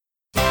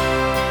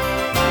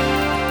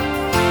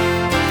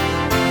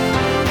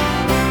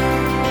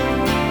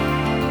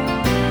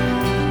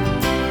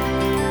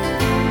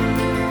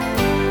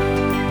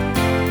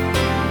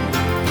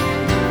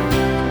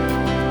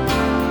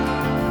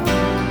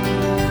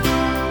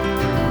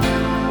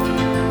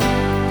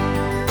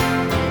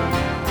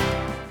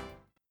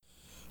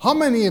How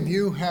many of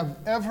you have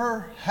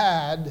ever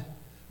had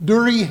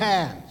dirty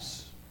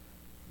hands?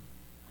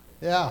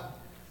 Yeah.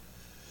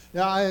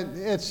 Yeah,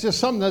 it's just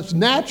something that's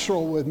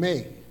natural with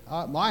me.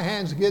 My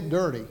hands get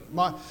dirty.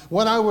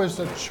 When I was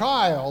a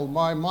child,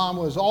 my mom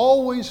was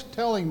always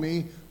telling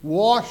me,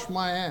 wash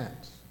my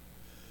hands.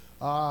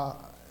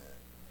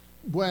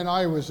 When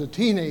I was a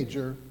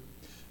teenager,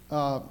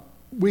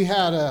 we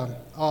had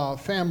a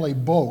family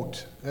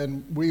boat,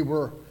 and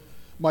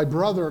my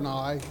brother and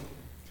I,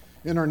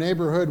 in our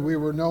neighborhood, we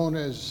were known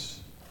as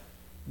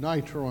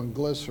nitro and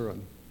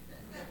glycerin.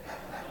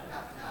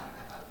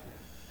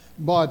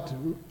 But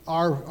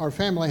our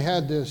family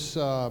had this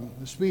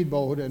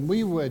speedboat, and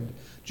we would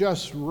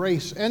just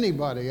race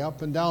anybody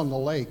up and down the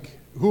lake.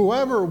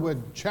 Whoever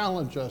would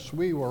challenge us,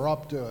 we were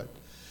up to it.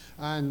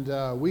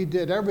 And we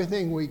did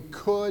everything we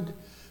could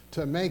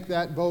to make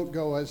that boat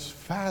go as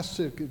fast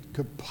as it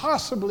could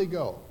possibly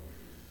go.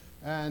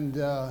 And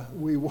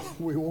we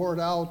wore it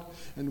out,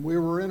 and we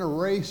were in a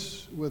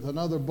race with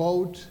another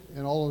boat,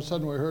 and all of a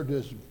sudden we heard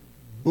this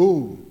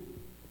boom.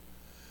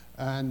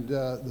 And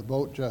the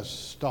boat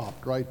just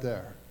stopped right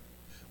there.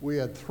 We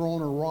had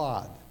thrown a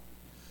rod.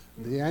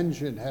 The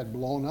engine had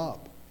blown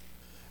up.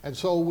 And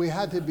so we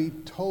had to be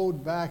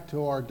towed back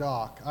to our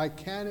dock. I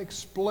can't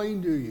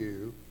explain to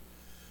you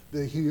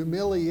the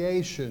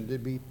humiliation to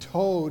be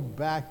towed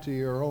back to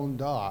your own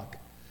dock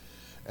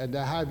and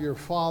to have your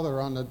father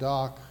on the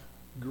dock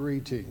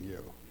greeting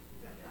you.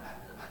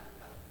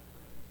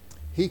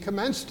 He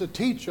commenced to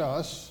teach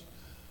us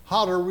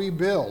how to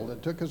rebuild.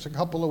 It took us a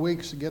couple of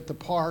weeks to get the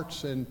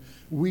parts, and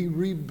we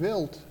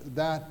rebuilt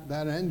that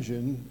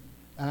engine,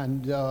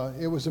 and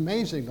it was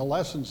amazing, the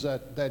lessons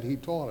that he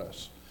taught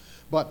us.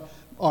 But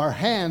our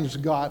hands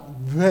got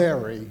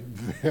very,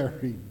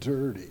 very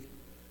dirty.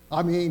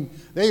 I mean,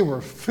 they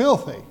were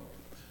filthy,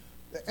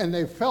 and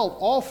they felt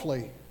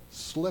awfully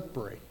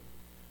slippery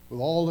with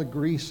all the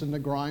grease and the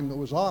grime that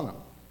was on them.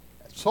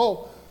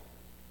 So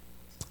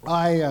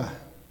I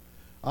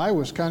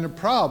was kind of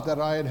proud that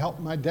I had helped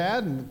my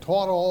dad and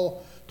taught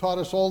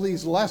us all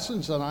these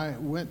lessons, and I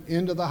went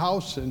into the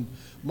house, and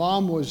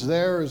Mom was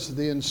there as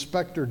the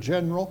inspector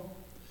general,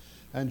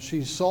 and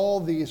she saw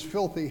these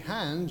filthy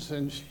hands,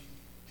 and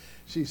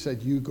she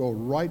said, "You go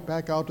right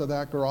back out to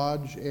that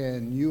garage,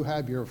 and you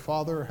have your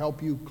father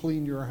help you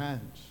clean your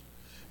hands."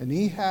 And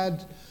he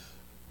had,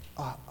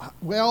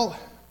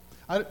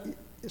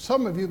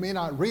 some of you may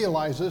not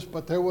realize this,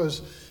 but there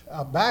was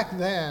back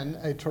then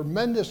a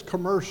tremendous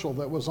commercial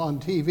that was on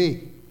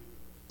TV.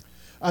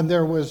 And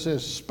there was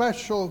this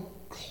special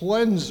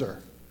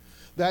cleanser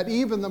that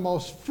even the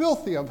most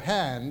filthy of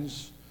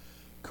hands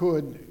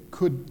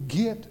could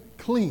get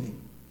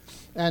clean.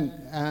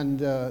 And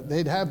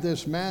they'd have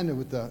this man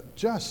with the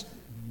just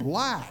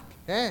black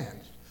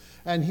hands.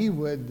 And he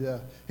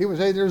would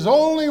say, "There's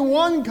only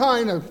one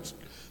kind of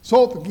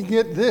soap that can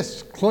get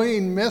this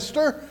clean,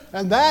 mister,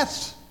 and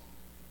that's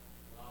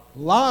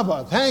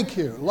lava." Thank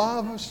you.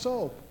 Lava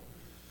soap.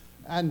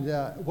 And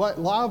what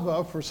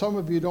lava, for some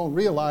of you don't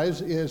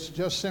realize, is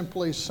just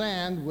simply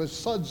sand with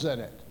suds in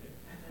it.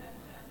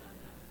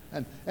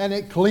 And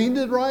it cleaned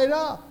it right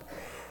up.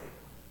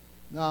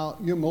 Now,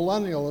 you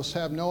millennials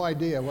have no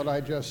idea what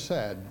I just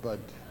said, but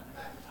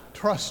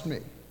trust me,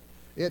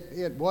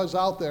 it was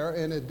out there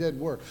and it did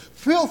work.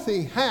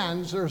 Filthy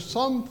hands are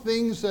some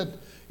things that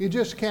you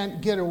just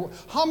can't get away.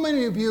 How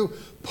many of you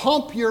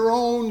pump your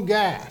own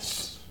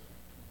gas?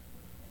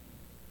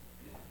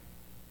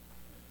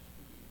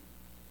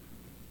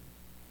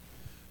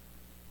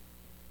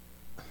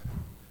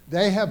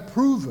 They have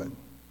proven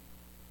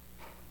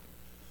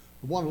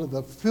one of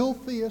the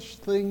filthiest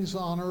things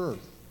on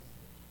earth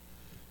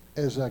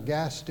is a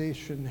gas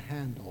station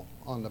handle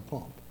on the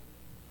pump.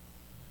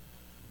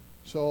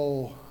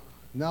 So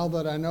now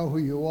that I know who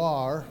you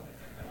are,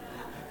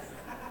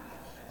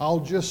 I'll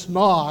just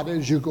nod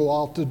as you go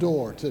out the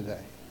door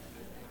today.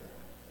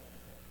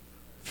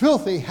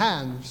 Filthy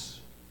hands.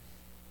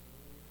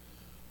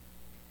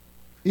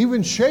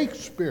 Even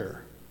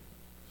Shakespeare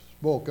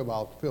spoke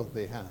about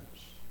filthy hands.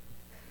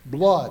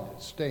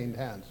 Blood-stained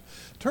hands.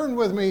 Turn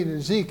with me to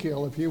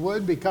Ezekiel, if you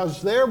would,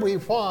 because there we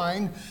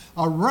find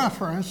a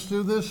reference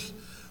to this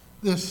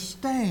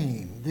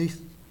stain,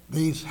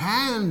 these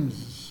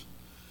hands,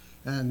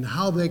 and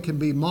how they can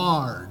be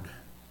marred,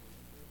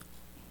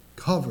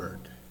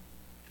 covered.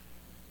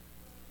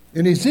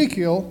 In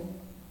Ezekiel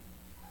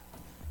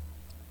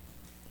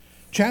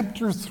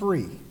chapter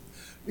 3,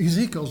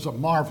 Ezekiel's a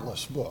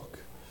marvelous book,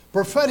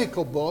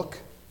 prophetical book.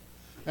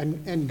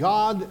 And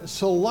God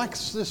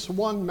selects this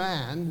one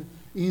man,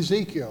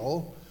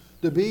 Ezekiel,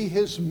 to be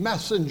his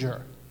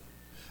messenger.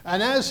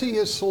 And as he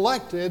is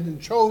selected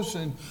and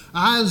chosen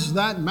as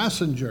that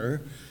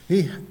messenger,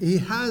 he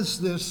has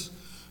this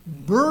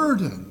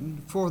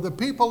burden for the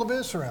people of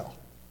Israel.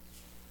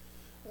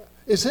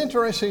 It's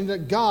interesting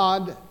that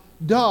God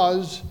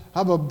does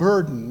have a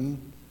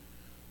burden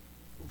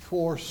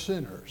for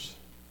sinners.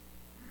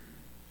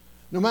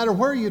 No matter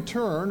where you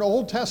turn,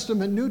 Old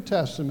Testament, New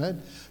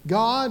Testament,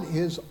 God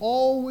is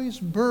always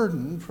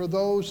burdened for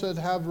those that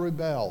have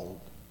rebelled.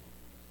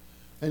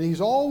 And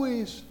he's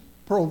always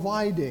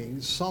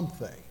providing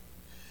something.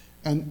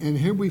 And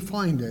here we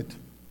find it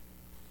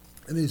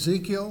in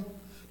Ezekiel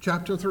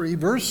chapter 3,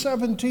 verse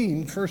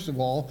 17, first of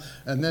all,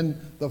 and then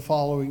the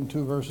following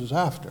two verses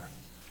after.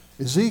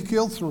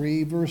 Ezekiel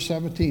 3, verse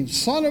 17.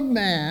 Son of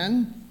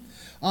man,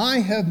 I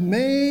have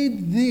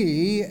made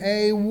thee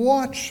a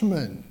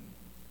watchman.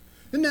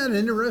 Isn't that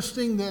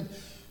interesting that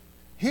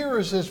here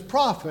is this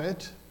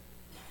prophet,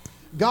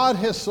 God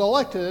has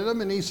selected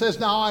him, and he says,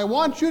 now I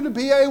want you to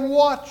be a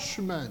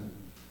watchman.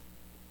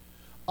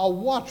 A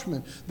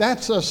watchman.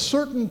 That's a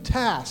certain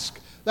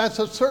task. That's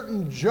a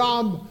certain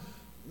job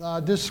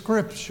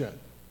description.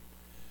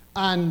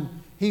 And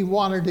he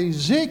wanted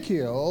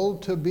Ezekiel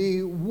to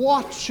be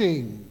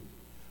watching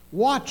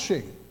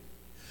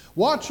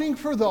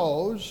for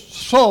those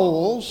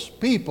souls,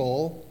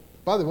 people.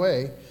 By the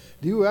way,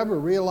 do you ever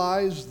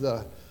realize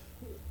the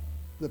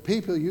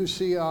people you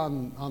see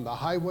on the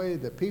highway,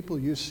 the people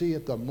you see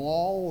at the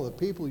mall, the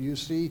people you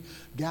see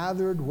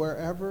gathered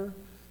wherever?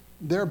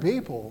 They're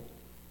people,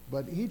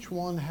 but each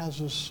one has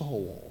a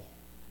soul.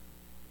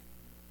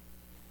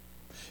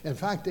 In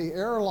fact, the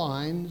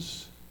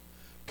airlines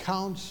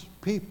counts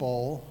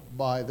people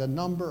by the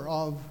number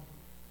of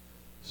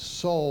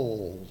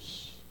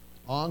souls.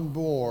 On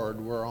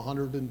board were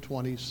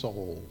 120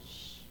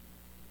 souls.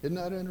 Isn't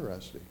that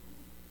interesting?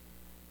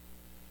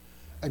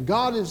 And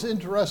God is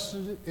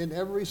interested in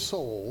every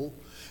soul.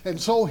 And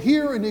so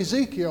here in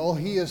Ezekiel,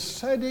 he is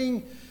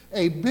setting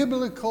a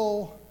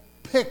biblical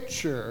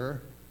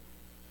picture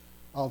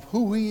of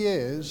who he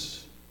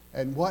is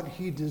and what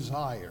he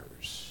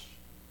desires.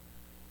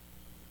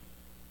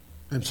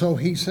 And so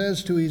he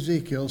says to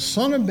Ezekiel,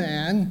 Son of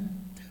man,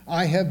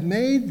 I have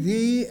made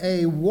thee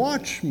a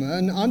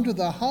watchman unto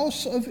the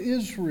house of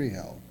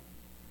Israel.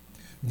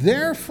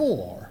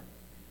 Therefore,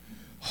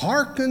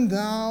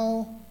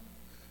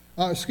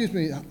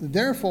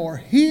 therefore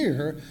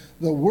hear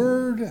the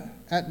word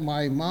at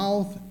my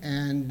mouth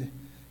and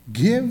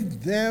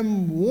give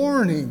them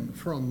warning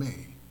from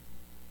me.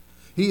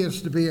 He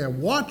is to be a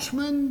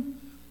watchman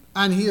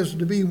and he is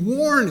to be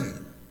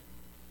warning.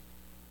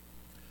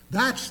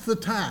 That's the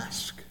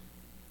task.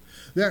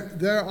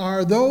 There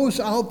are those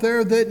out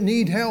there that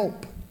need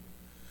help.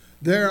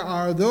 There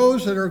are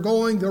those that are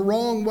going the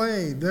wrong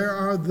way. There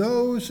are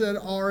those that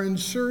are in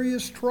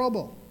serious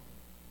trouble.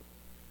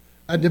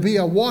 And to be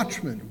a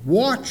watchman,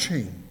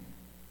 watching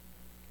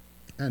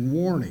and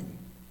warning.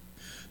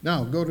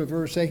 Now go to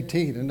verse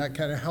 18, and that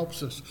kind of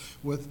helps us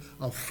with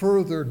a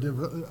further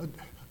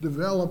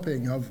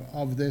developing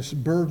of this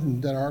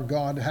burden that our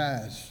God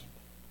has.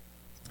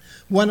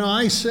 When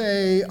I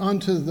say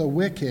unto the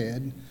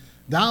wicked,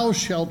 thou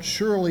shalt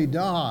surely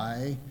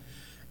die,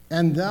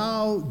 and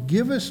thou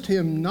givest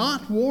him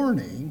not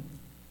warning,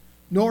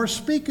 nor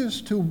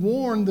speakest to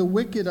warn the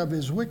wicked of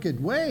his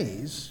wicked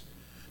ways,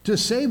 to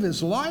save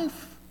his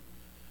life,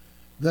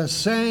 the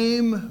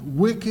same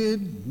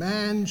wicked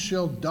man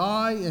shall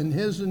die in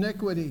his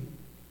iniquity,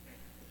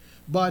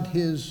 but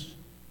his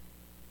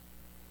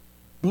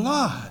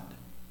blood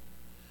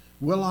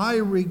will I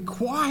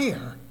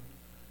require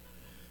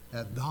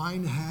at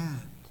thine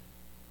hand.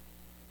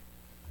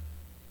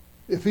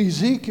 If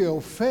Ezekiel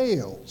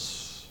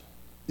fails,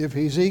 if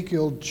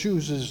Ezekiel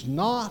chooses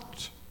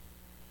not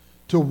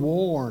to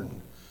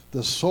warn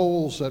the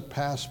souls that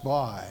pass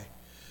by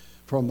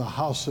from the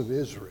house of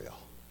Israel,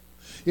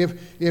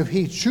 if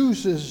he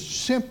chooses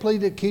simply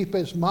to keep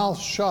his mouth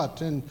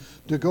shut and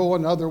to go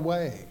another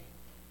way,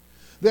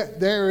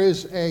 there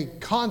is a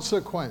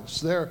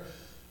consequence.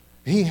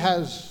 He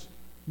has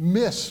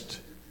missed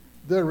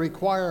the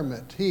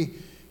requirement.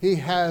 He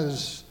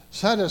has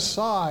set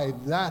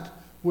aside that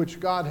which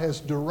God has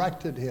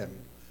directed him.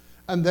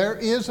 And there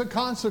is a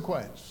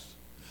consequence.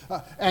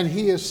 And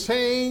he is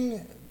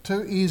saying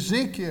to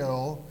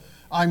Ezekiel,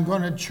 I'm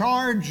going to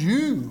charge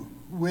you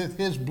with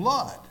his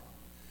blood,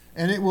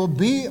 and it will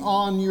be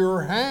on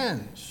your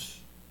hands.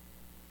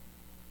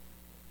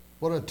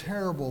 What a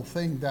terrible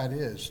thing that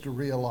is to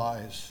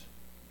realize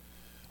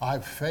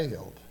I've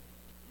failed.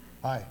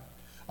 I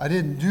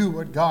didn't do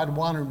what God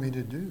wanted me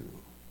to do.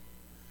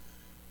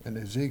 And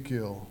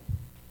Ezekiel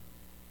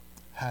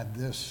had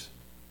this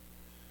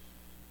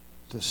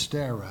to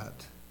stare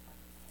at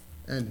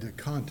and to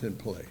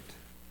contemplate.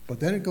 But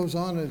then it goes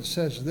on and it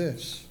says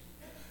this.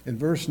 In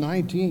verse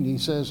 19, he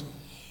says,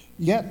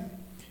 Yet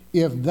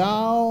if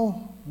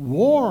thou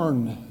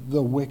warn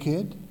the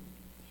wicked,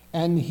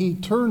 and he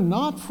turn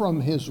not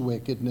from his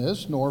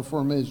wickedness, nor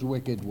from his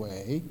wicked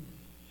way,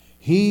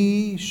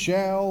 he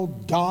shall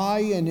die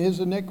in his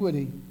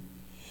iniquity.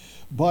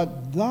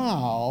 But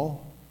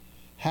thou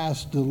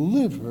hast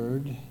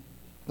delivered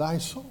thy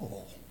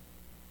soul.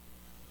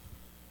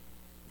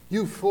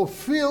 You've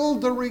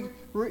fulfilled the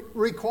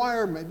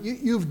requirement.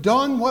 You've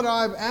done what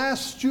I've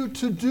asked you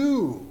to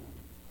do.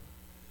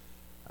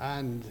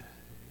 And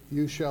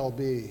you shall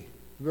be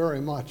very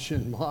much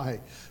in my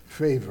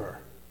favor.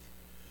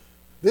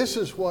 This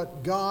is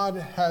what God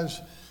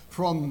has,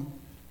 from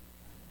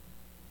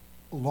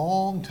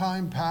long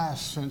time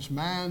past, since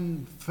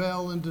man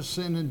fell into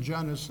sin in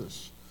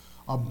Genesis,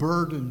 a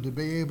burden to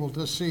be able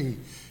to see.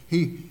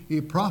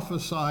 He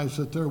prophesies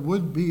that there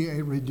would be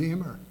a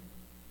Redeemer.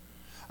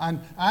 And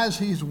as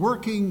he's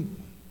working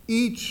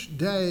each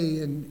day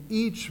and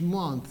each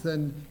month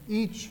and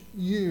each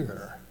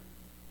year,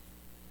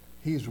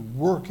 he's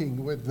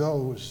working with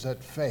those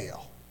that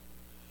fail.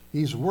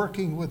 He's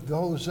working with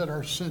those that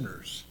are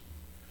sinners.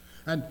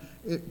 And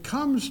it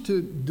comes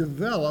to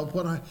develop,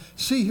 what I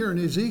see here in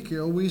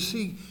Ezekiel, we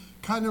see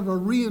kind of a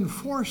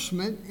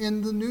reinforcement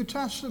in the New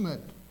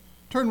Testament.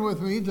 Turn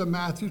with me to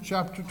Matthew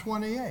chapter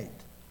 28.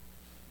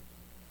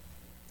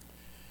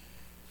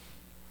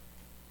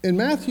 In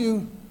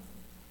Matthew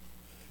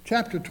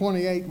chapter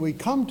 28, we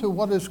come to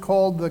what is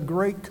called the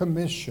Great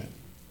Commission.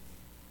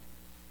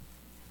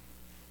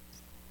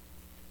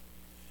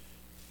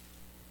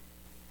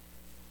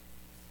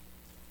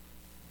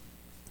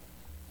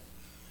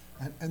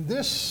 And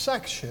this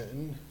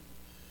section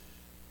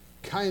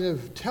kind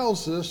of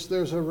tells us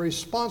there's a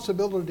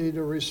responsibility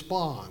to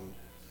respond.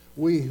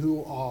 We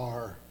who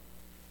are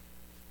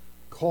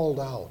called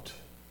out,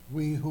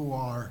 we who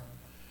are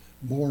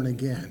born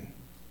again,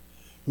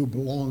 who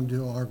belong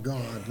to our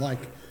God. Like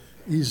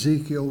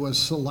Ezekiel was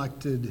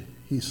selected,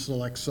 he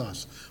selects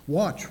us.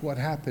 Watch what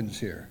happens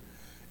here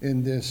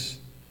in this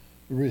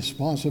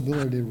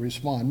responsibility to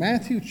respond.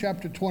 Matthew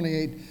chapter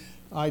 28,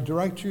 I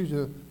direct you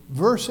to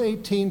verse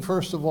 18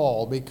 first of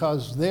all,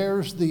 because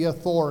there's the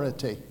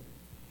authority.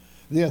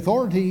 The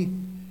authority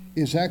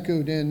is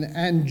echoed in,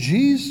 "And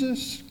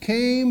Jesus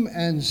came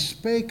and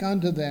spake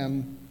unto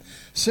them,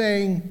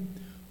 saying,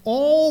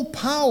 All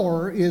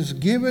power is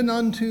given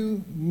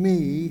unto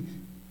me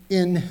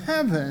in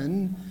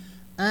heaven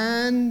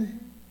and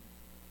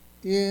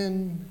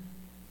in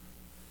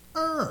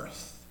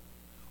earth."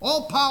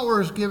 All power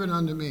is given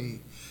unto me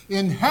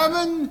in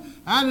heaven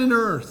and in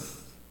earth.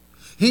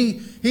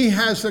 He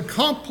has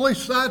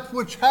accomplished that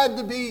which had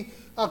to be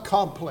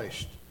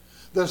accomplished.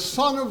 The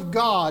Son of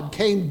God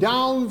came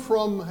down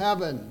from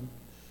heaven.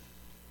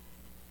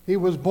 He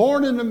was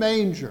born in a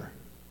manger.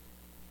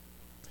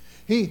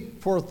 He,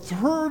 for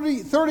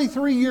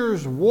 33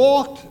 years,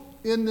 walked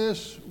in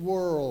this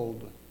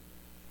world,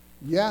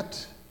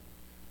 yet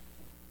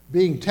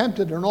being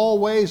tempted in all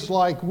ways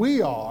like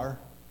we are,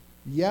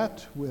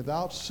 yet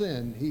without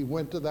sin, he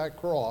went to that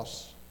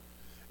cross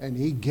and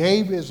he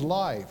gave his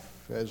life,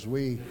 as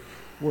we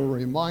were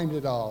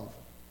reminded of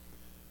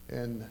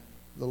in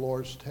the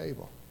Lord's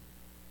table.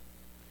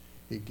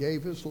 He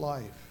gave his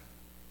life,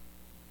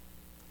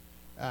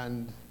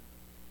 and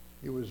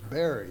he was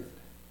buried,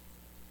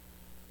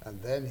 and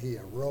then he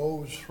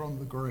arose from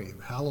the grave.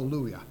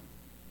 Hallelujah.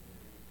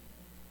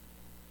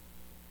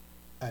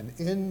 And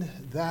in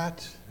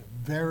that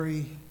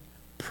very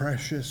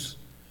precious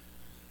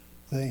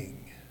thing,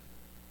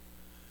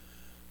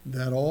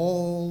 that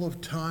all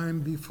of time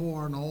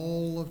before and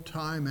all of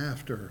time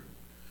after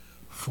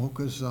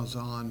focuses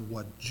on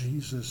what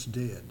Jesus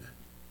did.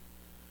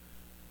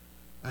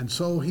 And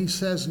so he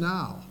says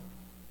now,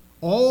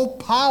 all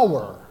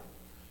power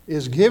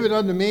is given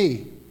unto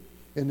me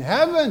in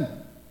heaven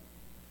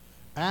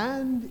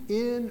and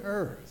in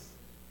earth.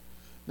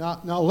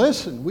 Now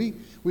listen,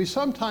 we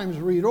sometimes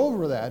read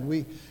over that.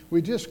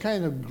 We just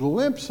kind of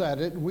glimpse at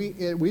it.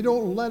 We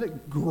don't let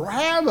it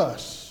grab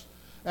us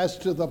as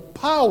to the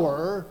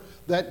power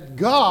that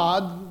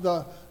God,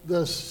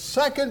 the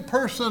second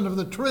person of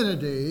the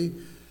Trinity,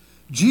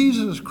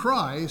 Jesus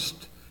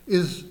Christ,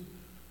 is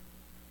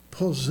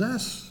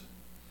possessed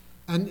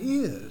and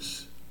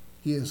is.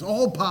 He is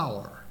all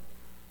power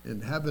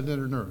in heaven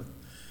and in earth.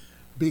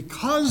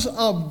 Because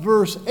of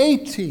verse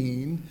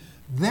 18,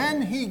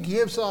 then he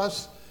gives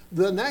us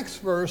the next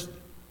verse,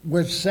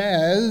 which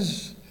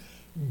says,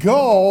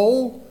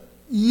 "Go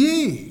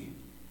ye."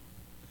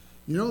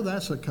 You know,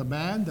 that's a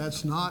command.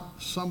 That's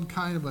not some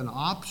kind of an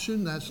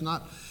option. That's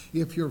not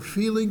if you're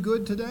feeling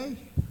good today.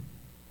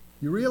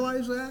 You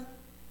realize that?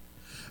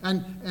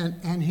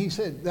 And he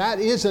said that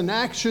is an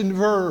action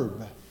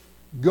verb.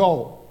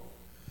 Go.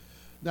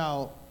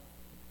 Now,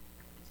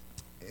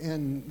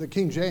 in the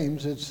King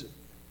James, it's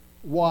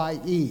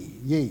Y-E,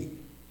 ye.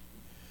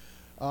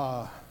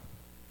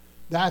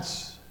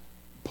 That's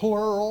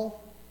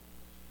plural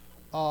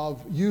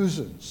of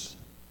usance.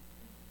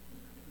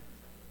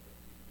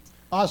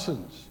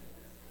 Usance.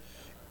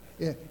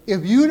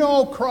 If you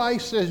know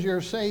Christ as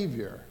your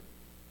Savior,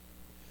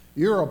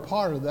 you're a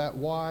part of that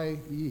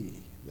Y-E,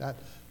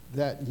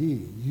 that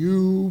ye,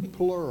 you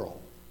plural.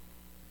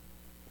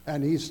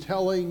 And he's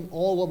telling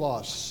all of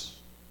us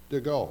to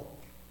go.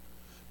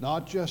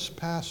 Not just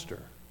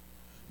pastor,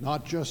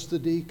 not just the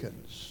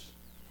deacons.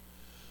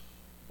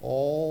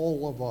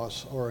 All of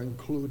us are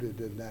included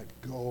in that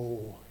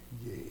go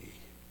ye.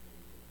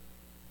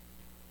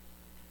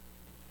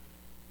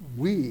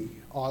 We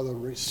are the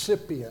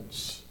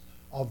recipients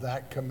of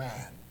that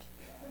command.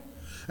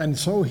 And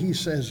so he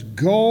says,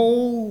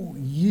 go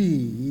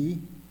ye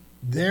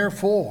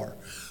therefore.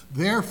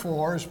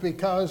 Therefore is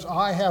because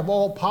I have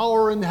all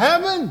power in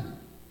heaven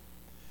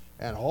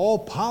and all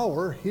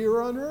power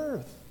here on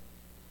earth.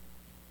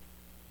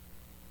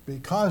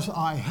 because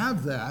I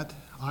have that,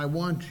 I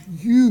want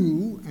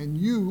you and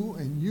you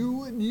and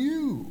you and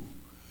you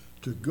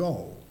to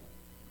go.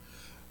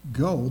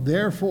 Go,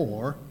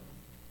 therefore,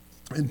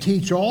 and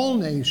teach all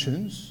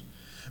nations,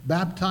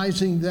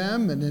 baptizing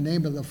them in the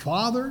name of the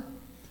Father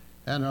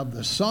and of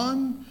the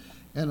Son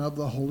and of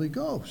the Holy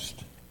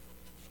Ghost.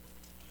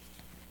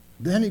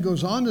 Then he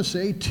goes on to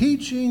say,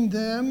 teaching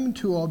them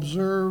to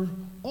observe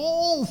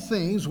all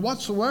things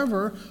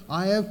whatsoever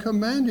I have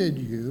commanded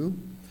you,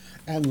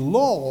 and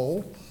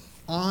lo,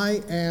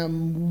 I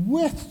am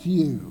with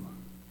you.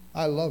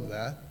 I love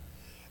that.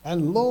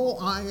 And lo,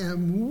 I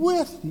am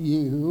with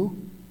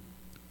you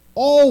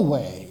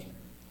always,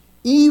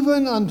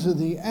 even unto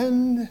the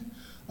end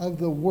of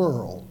the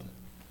world.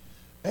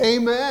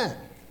 Amen.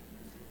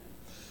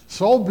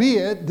 So be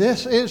it.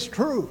 This is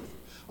truth.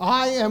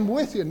 I am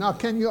with you. Now,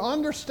 can you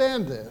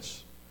understand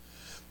this?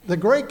 The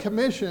Great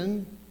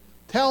Commission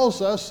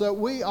tells us that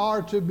we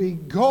are to be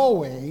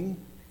going,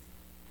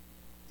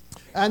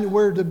 and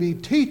we're to be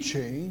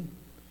teaching,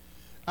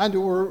 and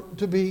we're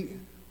to be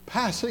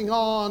passing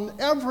on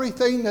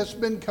everything that's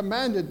been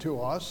commanded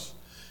to us,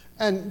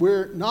 and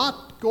we're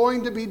not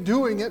going to be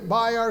doing it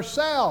by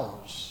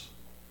ourselves.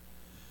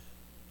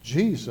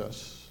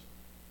 Jesus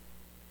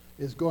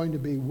is going to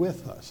be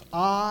with us.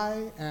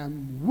 I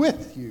am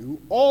with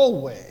you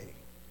always,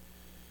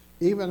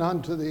 even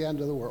unto the end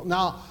of the world.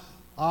 Now,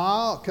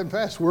 I'll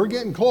confess, we're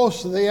getting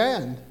close to the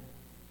end,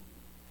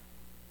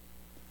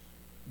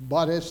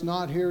 but it's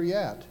not here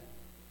yet.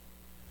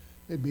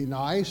 It'd be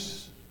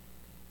nice,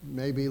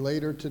 maybe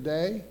later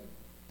today,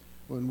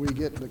 when we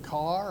get in the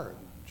car, and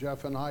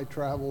Jeff and I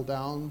travel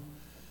down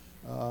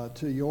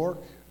to York.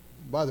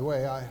 By the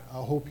way, I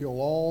hope you'll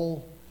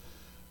all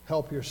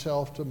help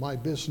yourself to my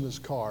business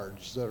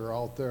cards that are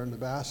out there in the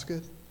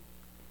basket.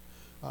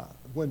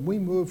 When we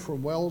moved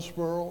from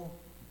Wellsboro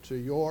to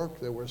York,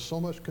 there was so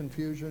much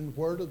confusion.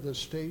 Where did the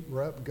state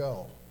rep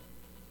go?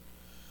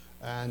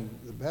 And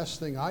the best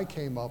thing I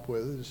came up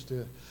with is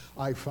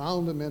I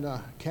found them in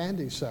a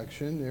candy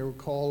section. They were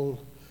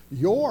called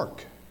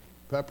York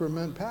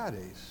peppermint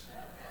patties.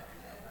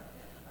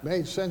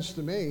 Made sense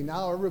to me.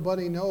 Now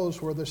everybody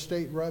knows where the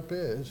state rep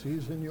is.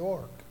 He's in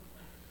York.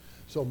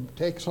 So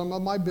take some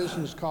of my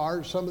business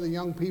cards. Some of the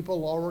young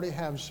people already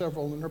have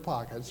several in their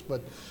pockets,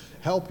 but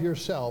help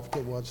yourself to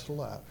what's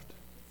left.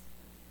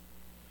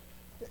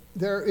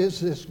 There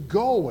is this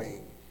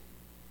going,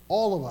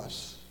 all of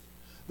us,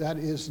 that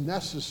is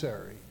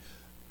necessary.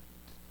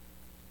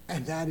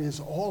 And that is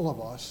all of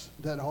us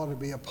that ought to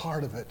be a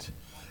part of it.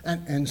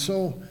 And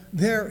so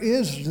there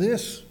is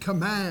this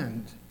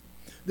command.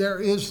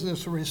 There is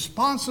this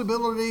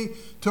responsibility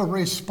to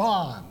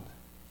respond.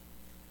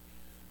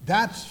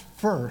 That's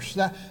first.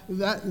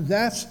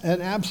 That's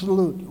an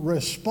absolute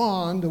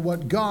respond to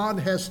what God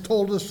has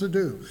told us to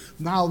do.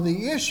 Now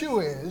the issue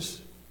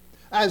is,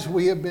 as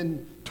we have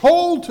been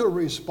told to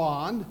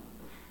respond,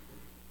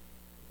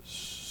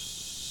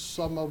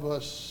 some of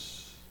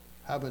us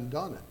haven't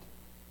done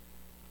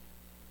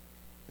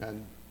it.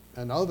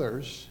 And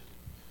others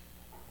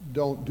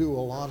don't do a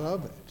lot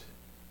of it.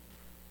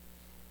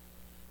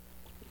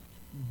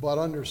 But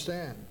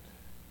understand,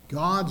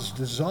 God's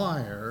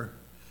desire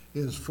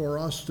is for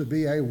us to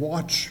be a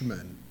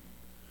watchman,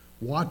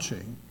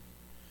 watching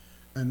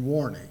and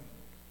warning.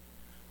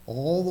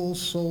 All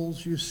those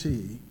souls you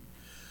see,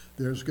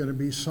 there's going to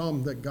be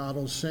some that God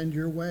will send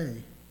your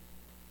way.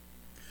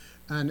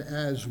 And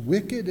as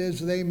wicked as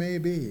they may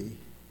be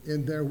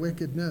in their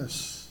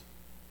wickedness,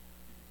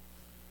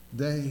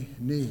 they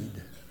need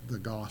the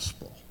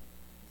gospel.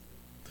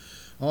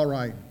 All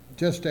right,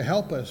 just to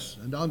help us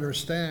and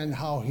understand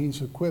how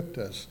he's equipped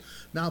us,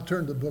 now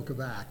turn to the book of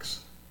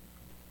Acts.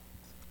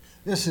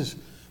 This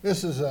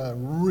is a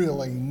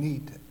really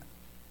neat.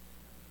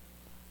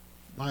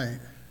 I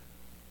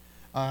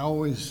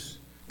always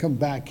come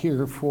back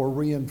here for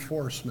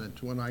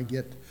reinforcement when I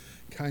get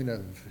kind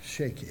of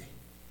shaky.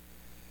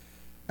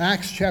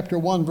 Acts chapter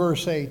 1,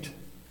 verse 8,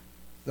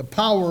 the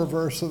power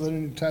verse of the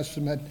New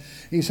Testament.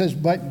 He says,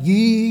 but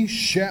ye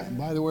shall,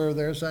 by the way,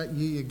 there's that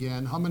ye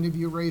again. How many of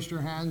you raised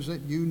your hands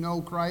that you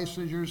know Christ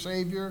as your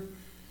Savior?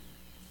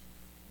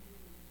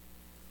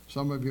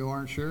 Some of you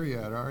aren't sure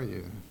yet, are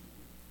you?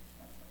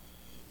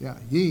 Yeah,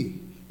 ye,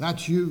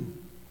 that's you.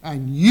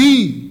 And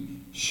ye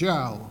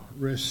shall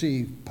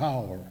receive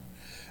power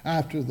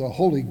after the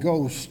Holy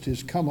Ghost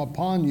is come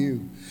upon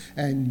you,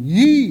 and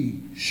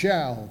ye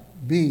shall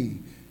be,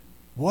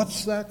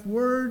 what's that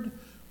word?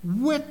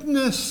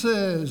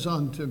 Witnesses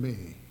unto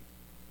me.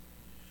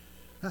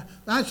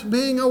 That's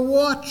being a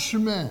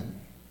watchman.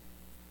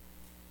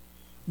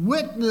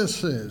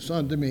 Witnesses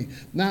unto me.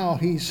 Now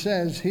he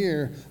says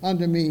here,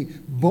 unto me,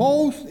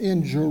 both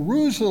in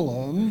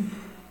Jerusalem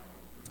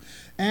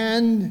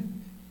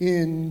and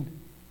in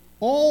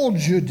all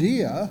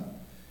Judea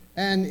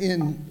and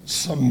in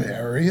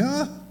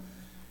Samaria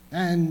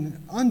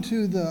and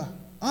unto the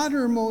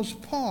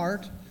uttermost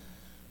part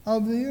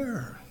of the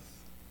earth.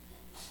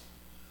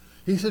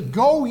 He said,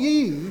 go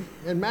ye,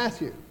 in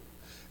Matthew.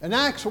 In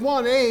Acts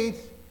 1:8,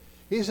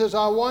 He says,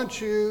 I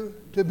want you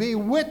to be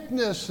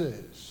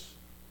witnesses.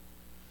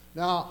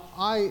 Now,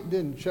 I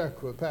didn't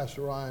check with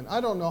Pastor Ryan. I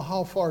don't know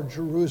how far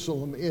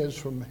Jerusalem is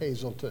from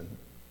Hazleton.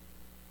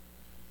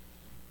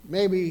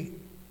 Maybe,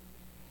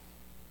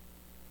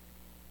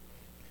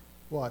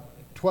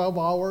 12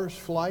 hours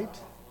flight?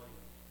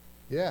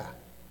 Yeah.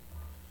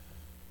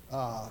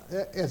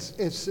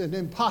 It's an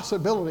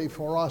impossibility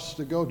for us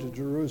to go to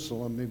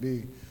Jerusalem and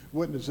be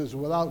witnesses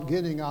without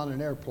getting on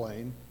an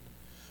airplane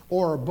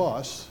or a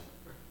bus,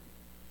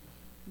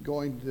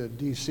 going to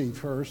D.C.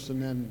 first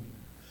and then.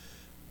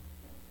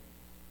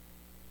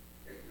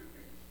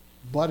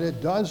 But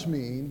it does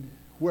mean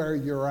where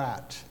you're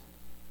at.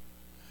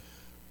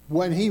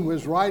 When he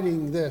was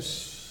writing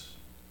this,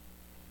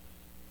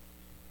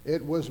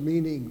 it was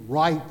meaning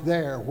right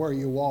there where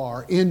you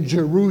are, in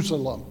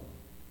Jerusalem.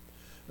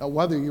 Now,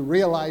 whether you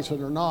realize it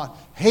or not,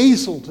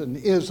 Hazleton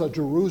is a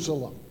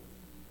Jerusalem.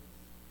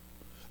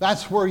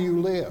 That's where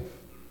you live.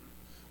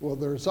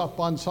 Whether it's up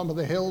on some of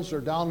the hills or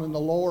down in the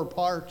lower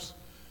parts,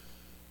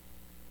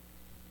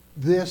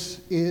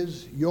 this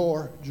is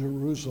your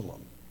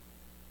Jerusalem.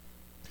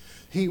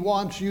 He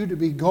wants you to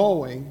be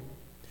going,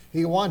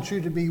 he wants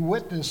you to be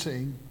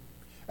witnessing,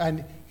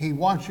 and he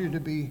wants you to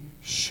be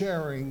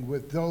sharing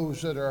with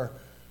those that are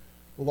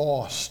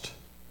lost,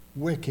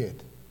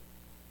 wicked,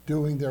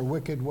 doing their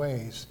wicked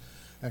ways.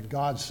 And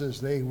God says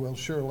they will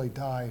surely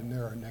die in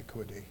their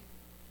iniquity.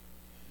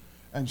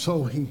 And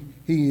so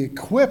he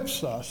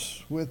equips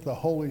us with the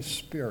Holy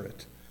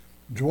Spirit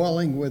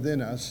dwelling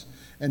within us.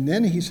 And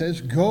then he says,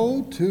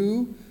 go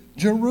to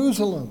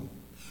Jerusalem.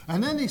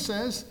 And then he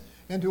says,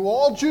 into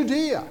all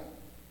Judea.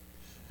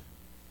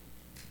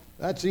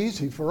 That's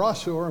easy for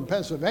us who are in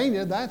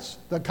Pennsylvania. That's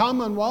the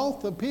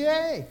Commonwealth of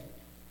PA.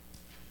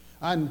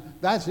 And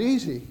that's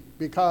easy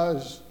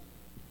because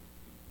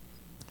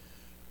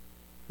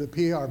the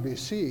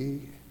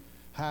PARBC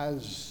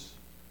has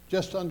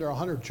just under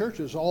 100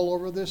 churches all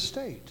over this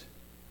state.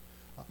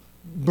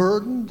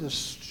 Burdened to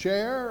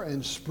share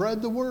and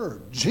spread the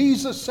word.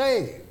 Jesus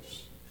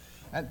saves.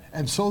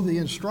 And so the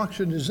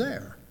instruction is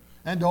there.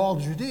 And all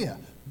Judea.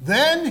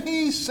 Then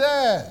he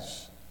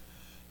says,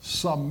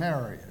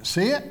 Samaria.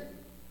 See it?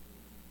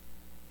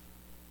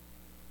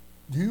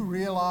 Do you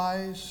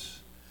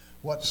realize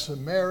what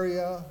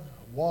Samaria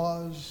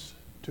was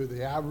to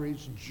the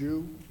average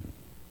Jew?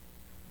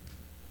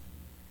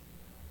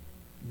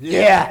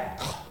 Yeah.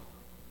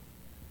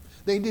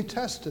 They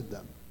detested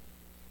them.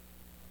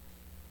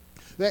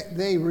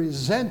 They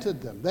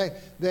resented them.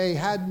 They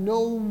had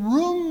no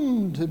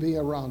room to be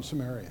around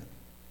Samaritans.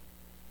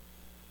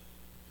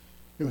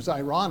 It was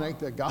ironic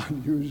that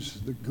God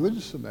used the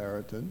Good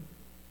Samaritan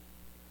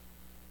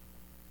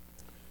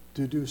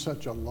to do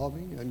such a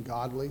loving and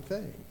godly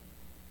thing.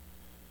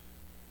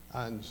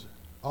 And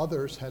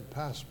others had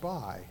passed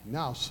by.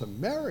 Now,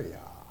 Samaria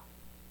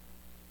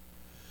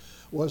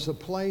was a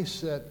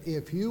place that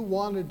if you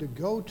wanted to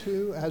go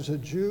to as a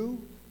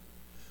Jew,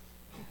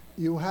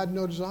 you had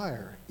no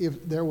desire.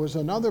 If there was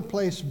another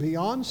place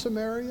beyond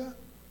Samaria,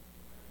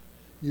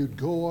 you'd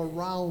go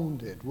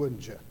around it,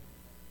 wouldn't you?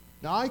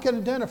 Now, I can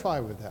identify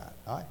with that.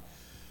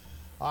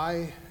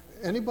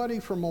 Anybody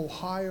from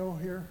Ohio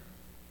here?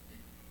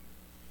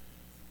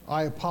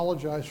 I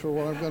apologize for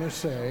what I'm going to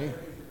say.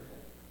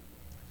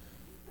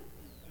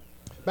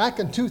 Back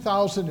in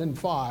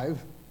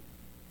 2005,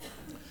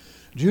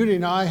 Judy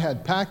and I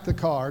had packed the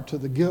car to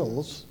the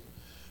gills,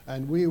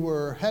 and we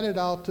were headed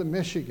out to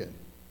Michigan.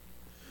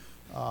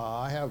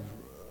 I have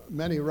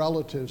many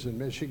relatives in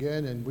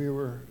Michigan, and we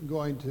were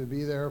going to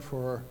be there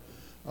for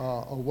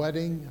a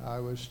wedding. I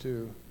was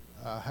to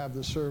have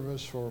the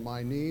service for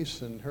my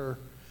niece and her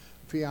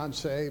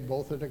fiance.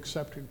 Both had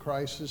accepted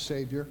Christ as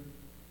Savior.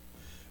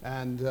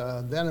 And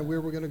then we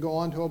were going to go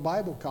on to a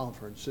Bible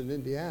conference in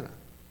Indiana.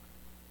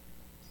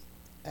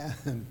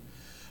 And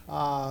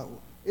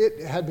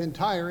it had been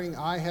tiring.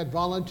 I had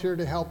volunteered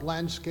to help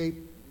landscape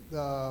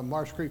the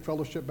Marsh Creek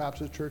Fellowship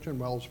Baptist Church in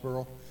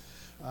Wellsboro.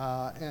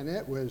 And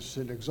it was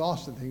an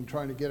exhausting thing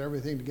trying to get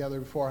everything together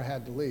before I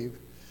had to leave,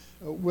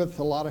 with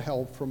a lot of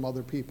help from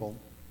other people.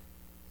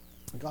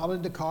 Got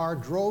in the car,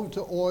 drove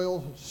to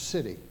Oil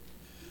City.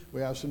 We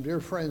have some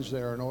dear friends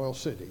there in Oil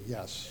City,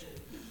 yes.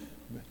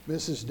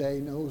 Mrs. Day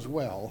knows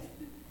well.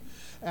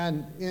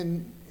 And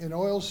in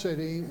Oil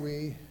City,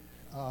 we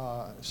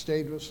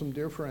stayed with some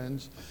dear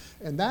friends.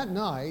 And that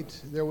night,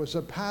 there was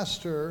a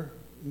pastor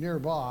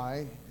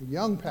nearby, a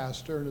young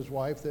pastor and his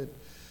wife that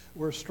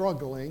were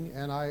struggling,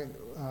 and I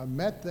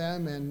met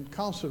them and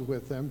counseled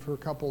with them for a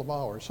couple of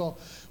hours. So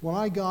when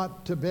I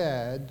got to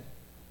bed,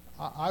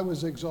 I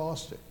was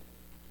exhausted.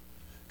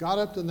 Got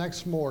up the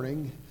next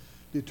morning,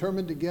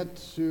 determined to get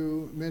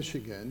to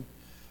Michigan.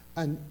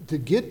 And to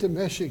get to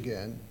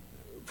Michigan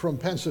from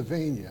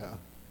Pennsylvania,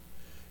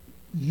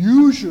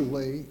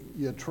 usually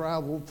you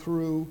travel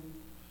through,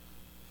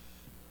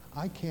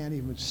 I can't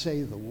even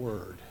say the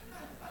word.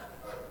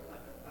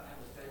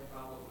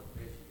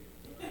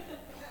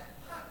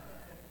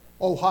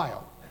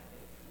 Ohio.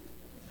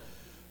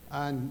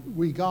 And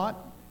we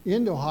got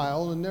into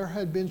Ohio, and there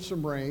had been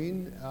some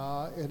rain.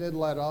 It had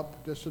let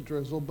up, just a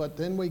drizzle, but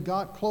then we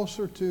got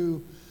closer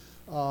to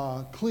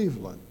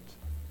Cleveland,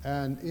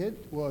 and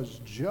it was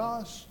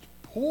just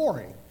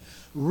pouring.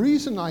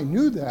 Reason I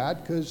knew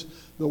that, because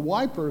the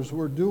wipers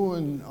were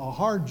doing a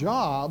hard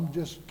job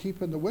just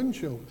keeping the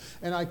windshield.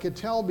 And I could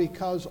tell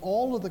because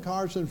all of the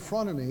cars in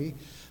front of me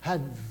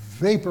had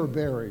vapor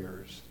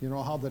barriers. You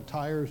know how the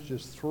tires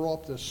just throw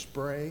up this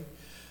spray?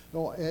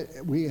 Well,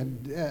 we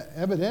had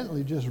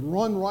evidently just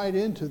run right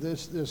into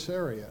this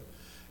area.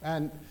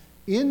 And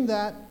in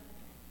that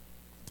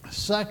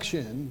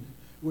section,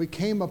 we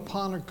came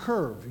upon a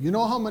curve. You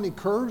know how many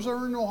curves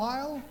are in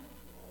Ohio?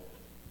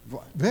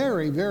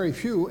 Very, very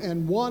few.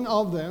 And one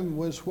of them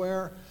was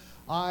where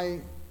I,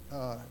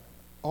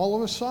 all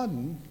of a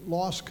sudden,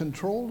 lost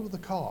control of the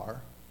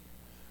car.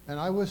 And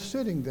I was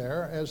sitting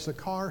there as the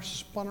car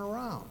spun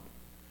around.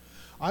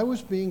 I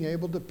was being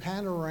able to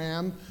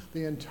panorama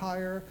the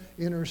entire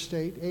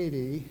Interstate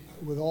 80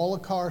 with all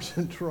the cars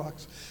and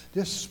trucks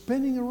just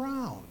spinning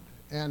around.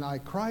 And I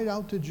cried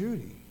out to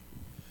Judy.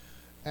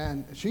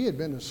 And she had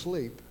been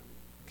asleep.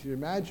 Can you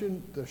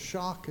imagine the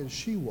shock as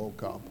she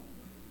woke up?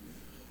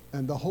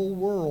 And the whole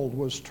world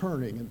was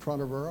turning in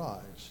front of her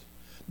eyes.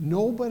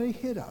 Nobody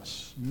hit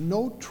us.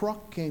 No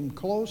truck came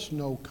close,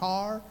 no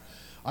car.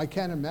 I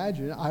can't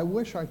imagine. I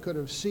wish I could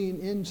have seen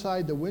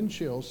inside the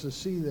windshields to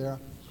see the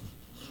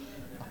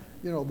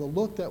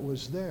look that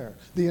was there.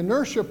 The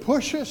inertia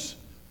pushed us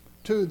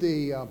to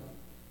the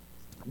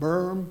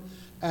berm,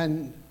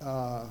 and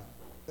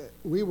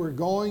we were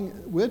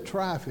going with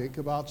traffic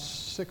about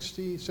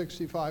 60,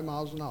 65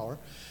 miles an hour,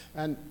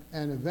 and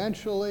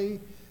eventually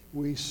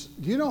do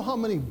you know how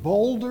many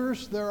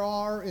boulders there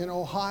are in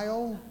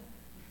Ohio?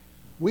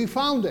 We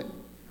found it.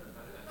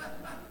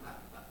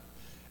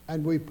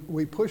 And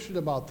we pushed it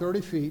about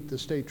 30 feet, the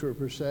state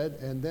trooper said,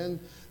 and then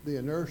the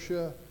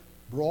inertia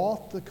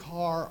brought the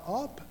car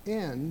up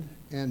in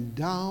and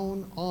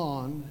down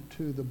on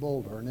to the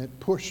boulder, and it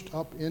pushed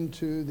up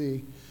into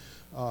the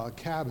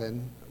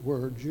cabin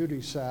where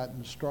Judy sat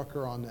and struck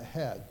her on the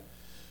head.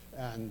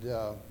 And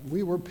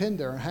we were pinned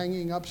there,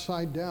 hanging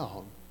upside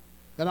down.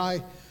 And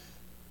I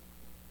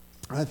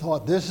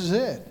thought, this is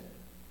it.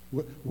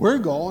 We're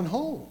going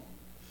home.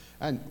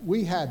 And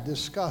we had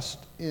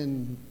discussed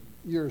in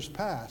years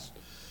past,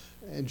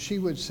 and she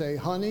would say,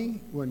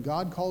 honey, when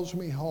God calls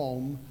me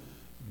home,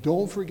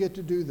 don't forget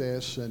to do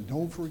this, and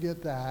don't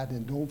forget that,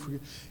 and don't forget.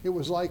 It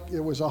was like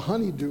it was a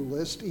honey-do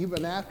list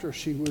even after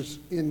she was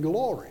in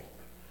glory.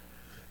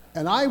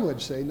 And I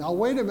would say, now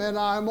wait a minute,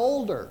 I'm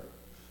older.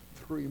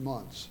 3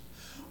 months.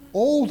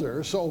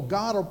 Older, so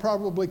God will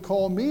probably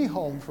call me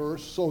home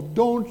first, so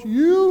don't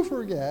you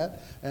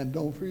forget, and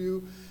don't for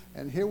you.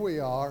 And here we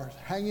are,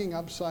 hanging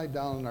upside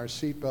down in our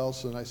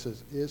seatbelts, and I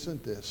says,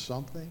 isn't this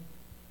something?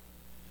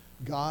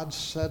 God's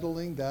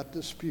settling that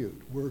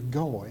dispute. We're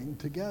going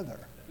together.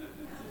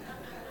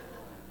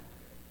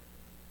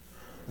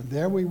 And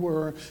there we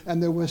were,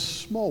 and there was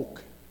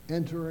smoke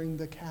entering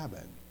the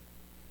cabin.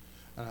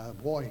 And I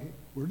thought, boy,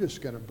 we're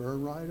just going to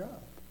burn right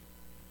up.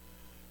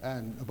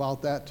 And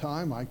about that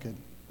time, I could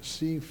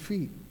see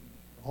feet,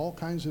 all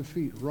kinds of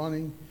feet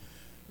running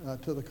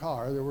to the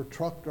car. There were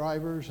truck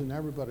drivers, and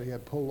everybody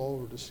had pulled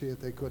over to see if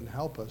they couldn't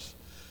help us.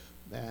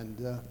 And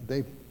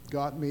they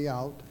got me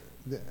out.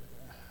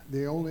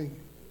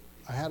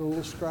 I had a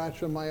little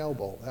scratch on my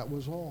elbow, that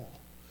was all.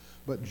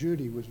 But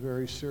Judy was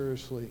very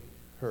seriously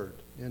hurt,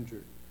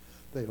 injured.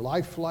 They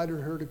life-flighted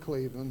her to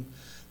Cleveland.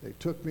 They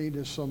took me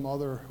to some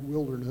other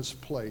wilderness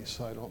place,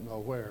 I don't know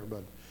where,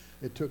 but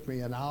it took me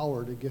an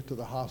hour to get to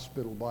the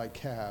hospital by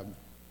cab.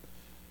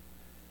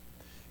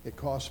 It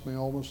cost me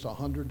almost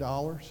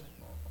 $100.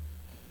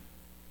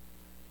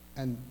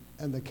 And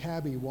the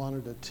cabbie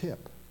wanted a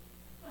tip.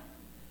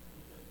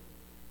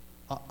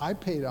 I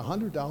paid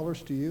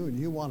 $100 to you, and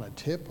you want a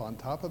tip on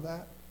top of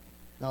that?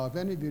 Now, if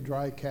any of you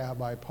drive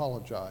cab, I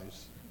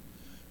apologize.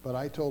 But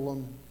I told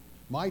them,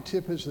 my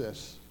tip is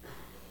this: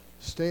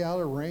 stay out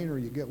of rain or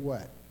you get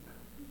wet.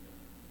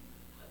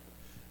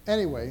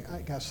 Anyway, I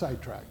got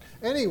sidetracked.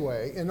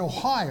 Anyway, in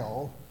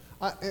Ohio,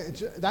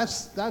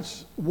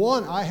 that's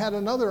one. I had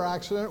another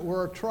accident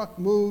where a truck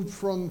moved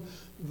from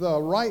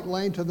the right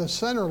lane to the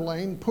center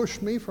lane,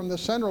 pushed me from the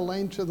center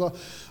lane to the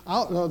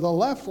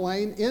left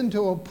lane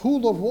into a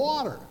pool of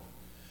water.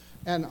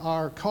 And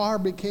our car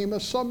became a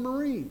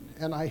submarine.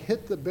 And I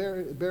hit the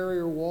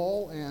barrier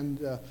wall, and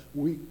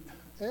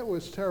it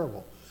was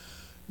terrible.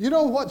 You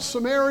know what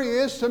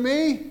Samaria is to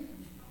me?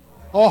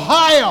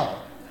 Ohio.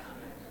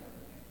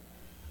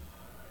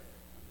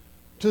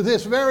 To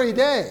this very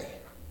day.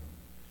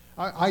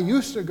 I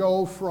used to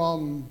go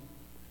from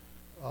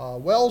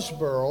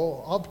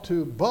Wellsboro up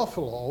to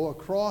Buffalo,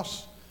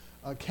 across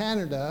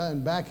Canada,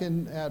 and back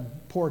in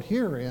at Port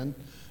Huron,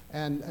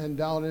 and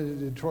down in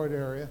the Detroit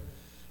area.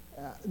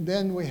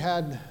 Then we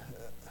had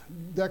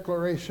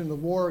declaration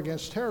of war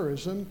against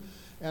terrorism,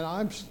 and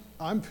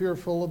I'm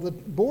fearful of the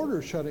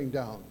border shutting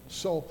down.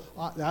 So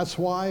that's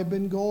why I've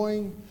been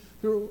going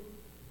through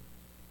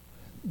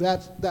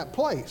that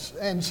place.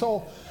 And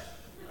so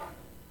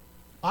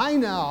I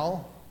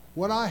now,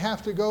 when I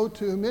have to go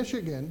to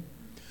Michigan,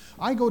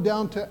 I go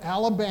down to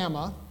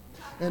Alabama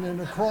and then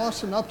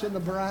across and up to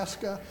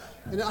Nebraska,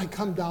 and I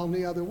come down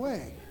the other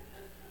way.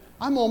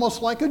 I'm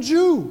almost like a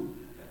Jew.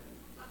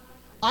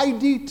 I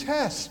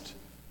detest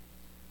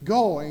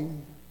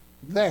going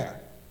there.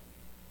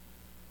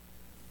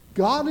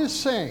 God is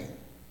saying,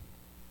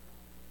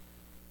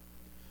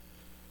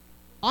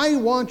 I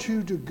want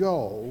you to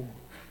go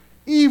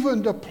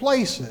even to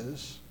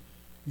places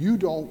you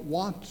don't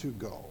want to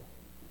go.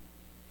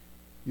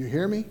 You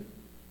hear me?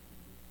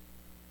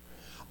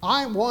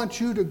 I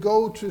want you to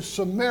go to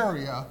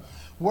Samaria,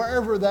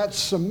 wherever that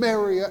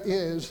Samaria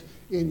is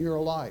in your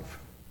life.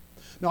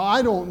 Now,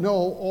 I don't know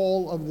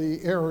all of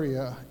the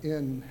area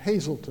in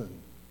Hazleton,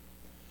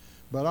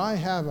 but I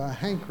have a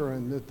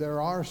hankering that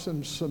there are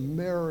some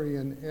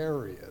Samarian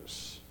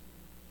areas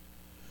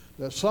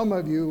that some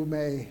of you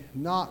may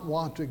not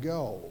want to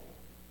go.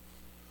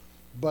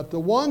 But the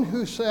one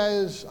who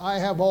says, I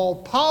have all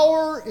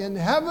power in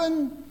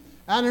heaven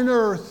and in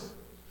earth,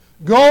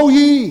 go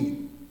ye.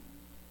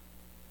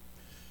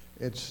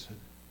 It's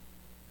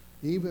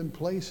even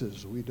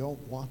places we don't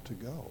want to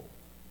go.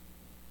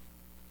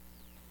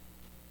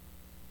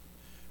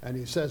 And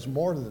he says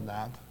more than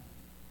that,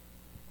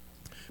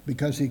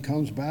 because he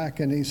comes back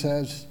and he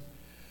says,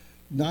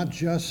 not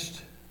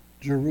just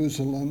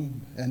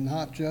Jerusalem and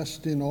not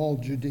just in all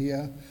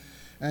Judea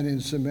and in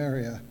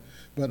Samaria,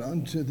 but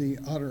unto the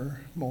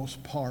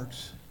uttermost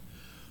parts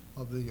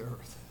of the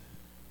earth.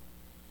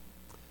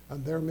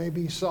 And there may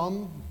be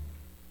some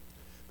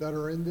that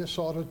are in this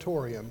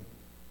auditorium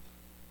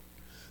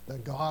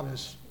that God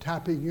is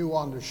tapping you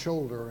on the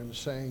shoulder and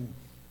saying,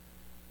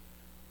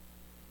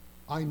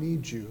 I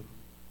need you.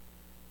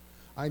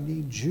 I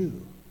need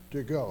you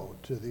to go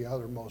to the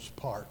uttermost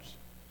parts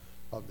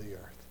of the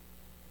earth.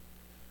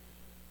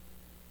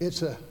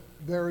 It's a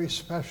very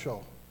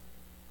special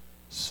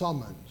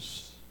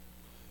summons.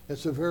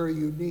 It's a very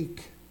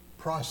unique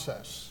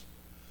process,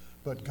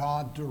 but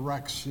God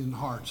directs in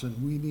hearts,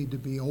 and we need to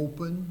be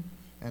open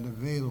and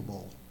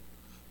available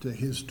to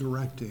his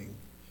directing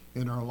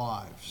in our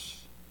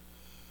lives.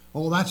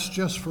 Oh, that's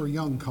just for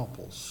young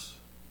couples.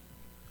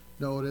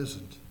 No, it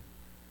isn't.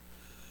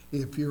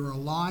 If you're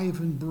alive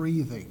and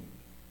breathing.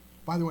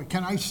 By the way,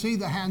 can I see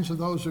the hands of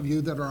those of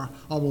you that are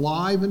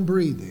alive and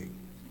breathing?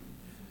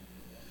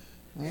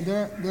 And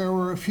there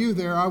were a few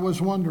there I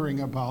was wondering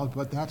about,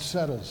 but that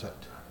settles it.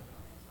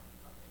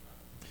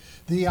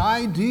 The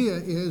idea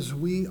is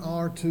we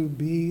are to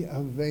be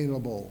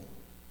available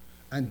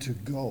and to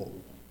go.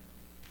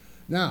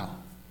 Now,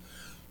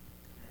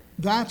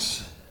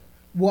 that's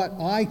what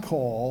I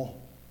call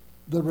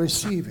the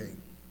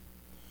receiving.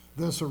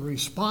 There's a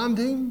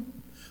responding,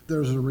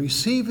 there's a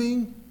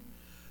receiving,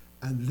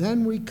 and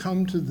then we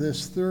come to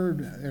this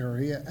third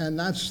area, and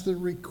that's the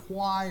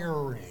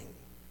requiring.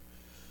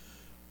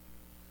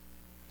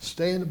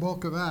 Stay in the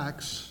book of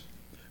Acts,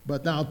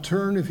 but now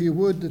turn, if you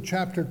would, to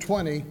chapter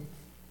 20.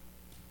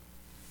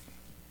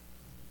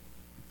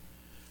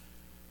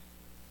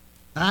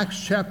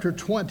 Acts chapter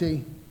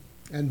 20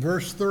 and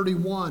verse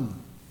 31.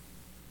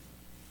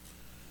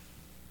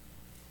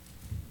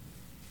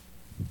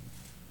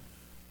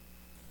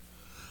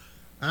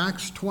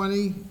 Acts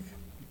 20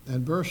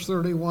 and verse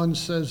 31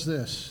 says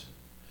this,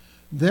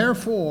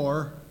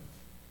 therefore,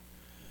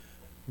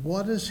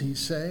 what does he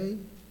say?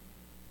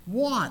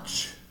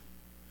 Watch.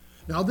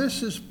 Now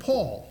this is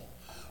Paul.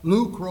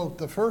 Luke wrote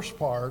the first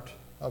part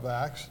of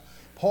Acts.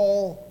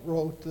 Paul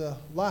wrote the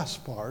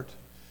last part.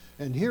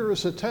 And here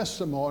is a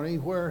testimony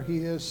where he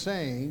is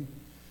saying,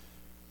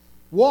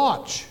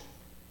 watch.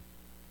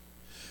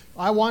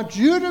 I want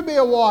you to be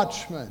a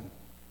watchman.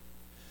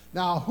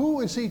 Now,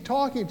 who is he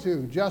talking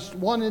to? Just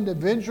one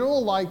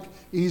individual like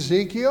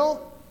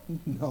Ezekiel?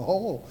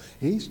 No,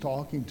 he's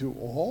talking to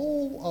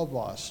all of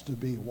us to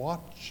be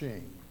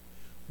watching.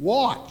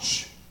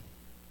 Watch.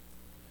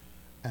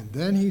 And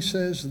then he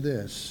says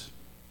this,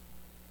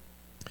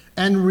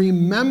 and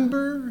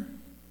remember,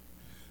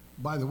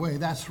 by the way,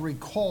 that's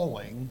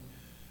recalling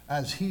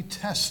as he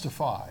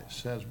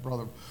testifies, as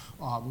Brother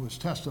was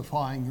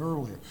testifying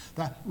earlier.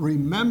 That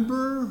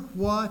remember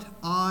what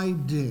I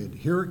did.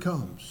 Here it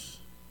comes.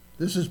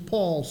 This is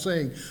Paul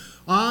saying,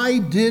 I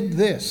did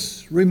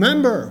this.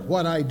 Remember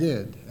what I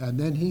did. And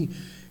then he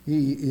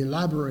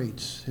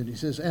elaborates and he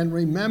says, and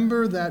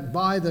remember that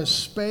by the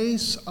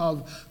space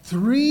of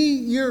 3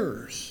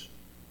 years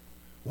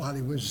while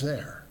he was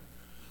there,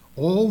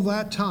 all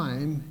that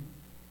time,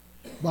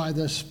 by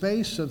the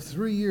space of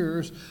 3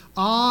 years,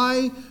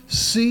 I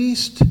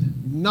ceased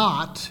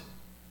not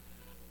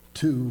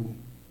to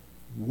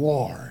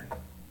warn.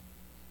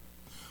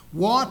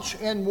 Watch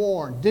and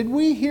warn. Did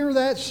we hear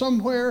that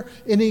somewhere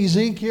in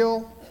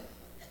Ezekiel?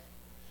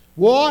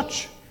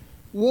 Watch,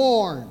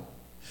 warn.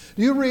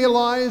 Do you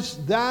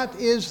realize that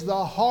is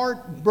the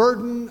heart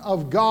burden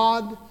of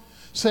God?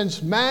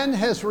 Since man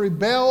has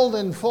rebelled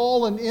and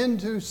fallen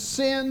into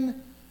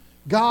sin,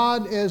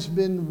 God has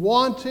been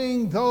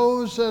wanting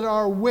those that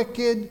are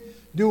wicked,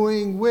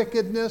 doing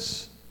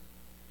wickedness,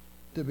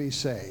 to be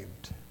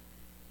saved.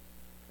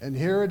 And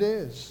here it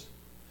is.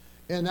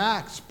 In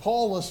Acts,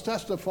 Paul is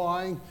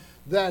testifying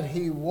that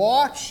he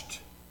watched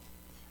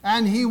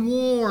and he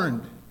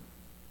warned.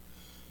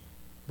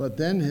 But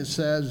then it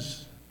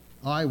says,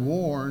 I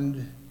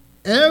warned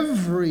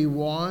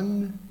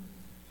everyone.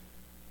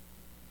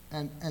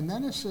 And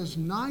then it says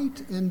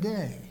night and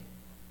day.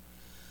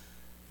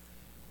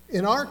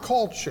 In our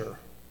culture,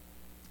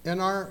 in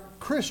our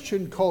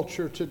Christian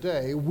culture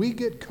today, we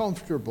get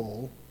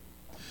comfortable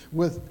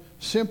with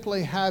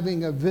simply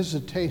having a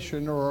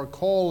visitation or a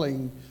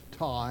calling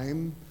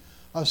time,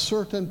 a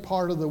certain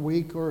part of the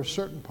week or a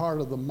certain part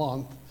of the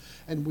month,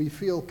 and we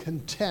feel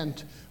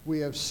content we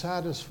have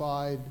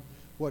satisfied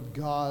what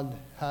God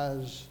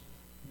has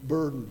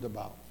burdened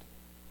about.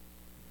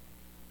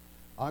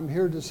 I'm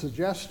here to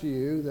suggest to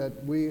you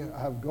that we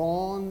have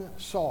gone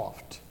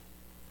soft.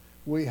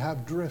 We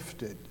have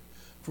drifted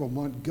from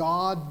what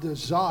God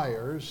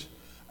desires.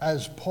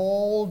 As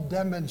Paul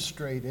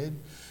demonstrated,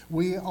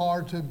 we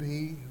are to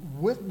be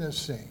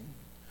witnessing,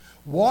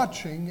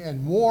 watching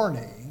and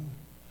warning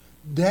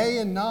day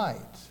and night.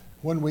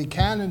 When we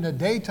can in the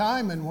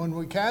daytime and when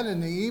we can in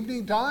the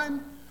evening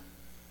time,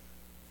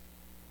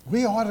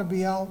 we ought to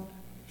be out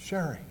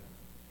sharing,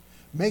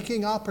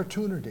 making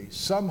opportunities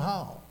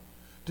somehow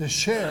to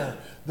share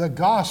the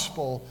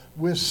gospel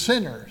with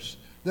sinners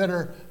that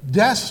are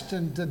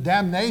destined to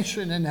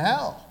damnation in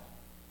hell.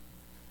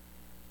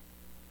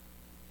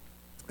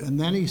 And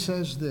then he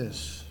says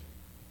this,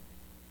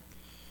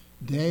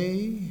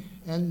 day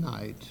and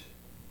night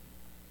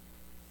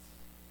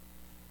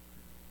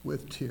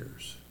with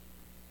tears.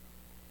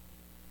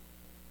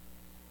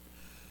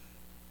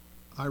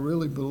 I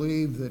really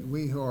believe that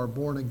we who are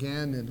born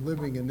again and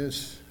living in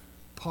this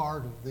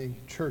part of the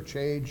church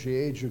age, the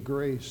age of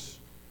grace,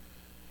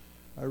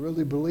 I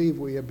really believe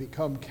we have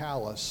become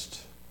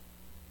calloused.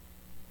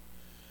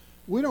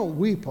 We don't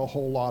weep a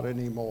whole lot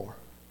anymore.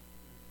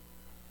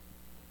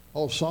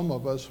 Oh, some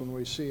of us, when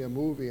we see a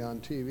movie on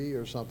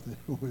TV or something,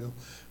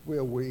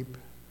 we'll weep.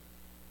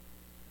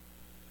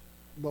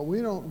 But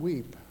we don't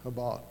weep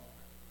about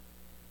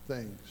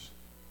things.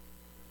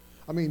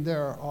 I mean,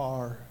 there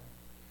are,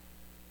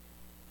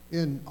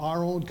 in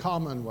our own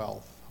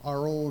commonwealth,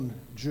 our own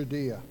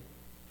Judea,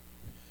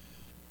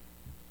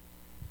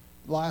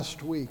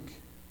 last week,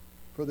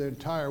 for the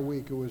entire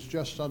week, it was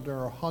just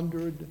under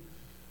 100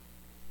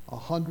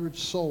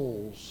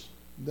 souls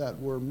that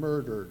were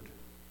murdered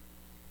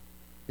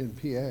in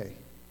PA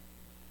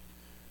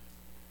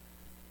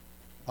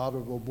out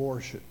of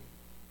abortion.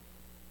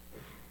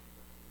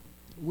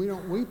 We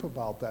don't weep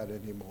about that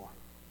anymore.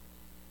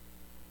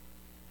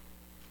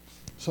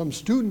 Some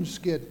students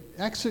get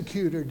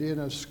executed in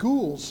a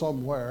school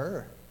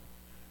somewhere,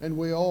 and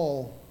we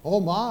all, oh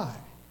my.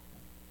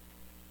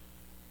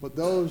 But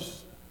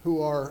those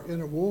who are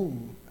in a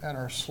womb and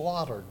are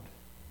slaughtered,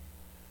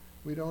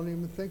 we don't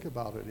even think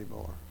about it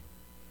anymore.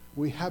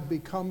 We have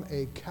become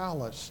a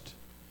calloused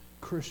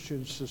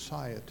Christian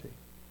society.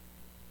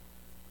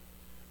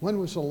 When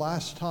was the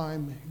last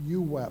time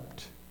you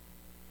wept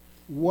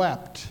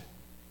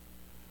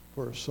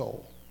for a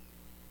soul?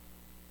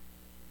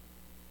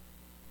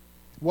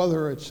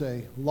 Whether it's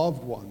a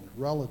loved one,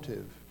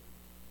 relative,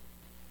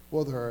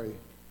 whether a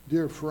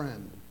dear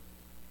friend,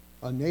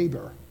 a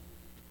neighbor,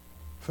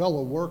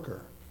 fellow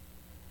worker,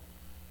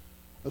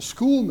 a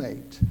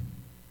schoolmate.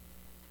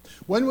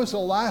 When was the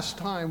last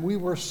time we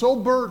were so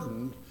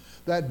burdened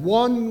that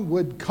one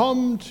would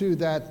come to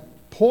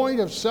that point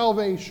of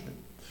salvation,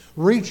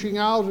 reaching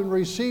out and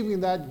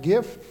receiving that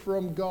gift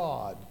from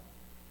God,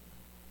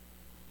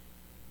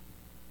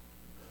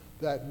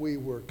 that we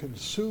were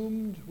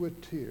consumed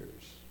with tears?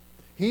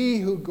 He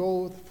who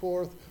goeth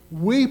forth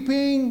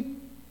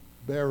weeping,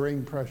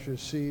 bearing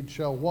precious seed,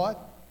 shall what?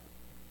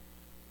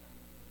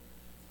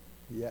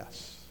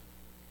 Yes.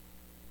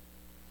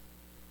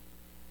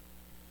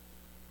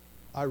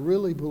 I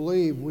really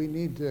believe we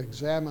need to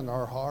examine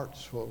our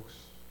hearts, folks.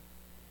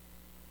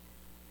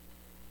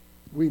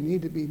 We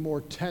need to be more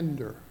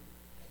tender.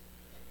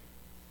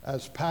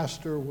 As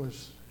Pastor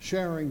was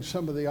sharing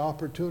some of the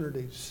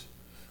opportunities,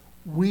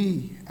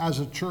 we as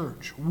a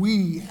church,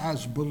 we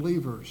as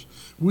believers,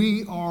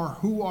 we are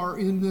who are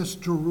in this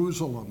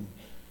Jerusalem.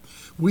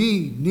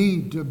 We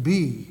need to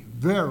be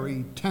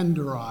very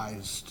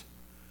tenderized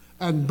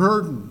and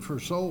burdened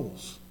for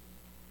souls.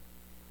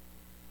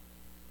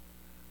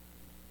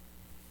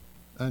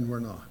 And we're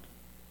not.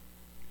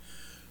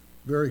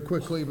 Very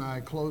quickly, may I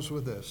close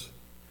with this?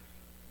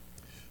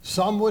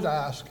 Some would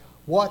ask,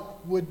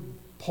 what would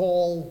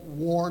Paul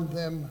warn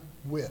them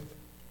with?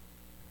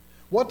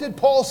 What did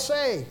Paul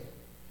say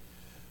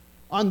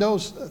on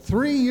those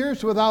 3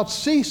 years without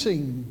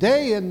ceasing,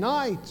 day and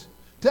night,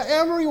 to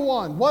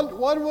everyone?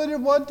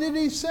 What did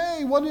he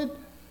say?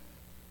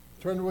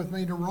 Turn with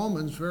me to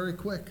Romans very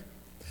quick.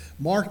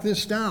 Mark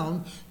this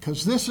down,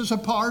 because this is a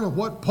part of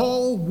what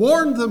Paul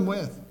warned them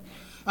with.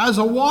 As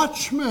a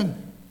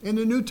watchman in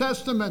the New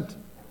Testament,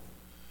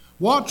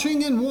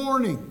 watching and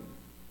warning,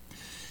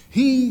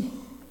 he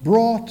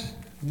brought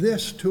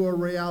this to a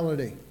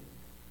reality.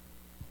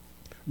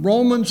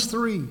 Romans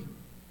 3.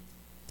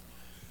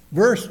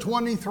 Verse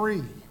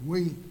 23,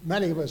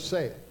 many of us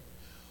say it.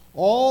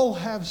 All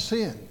have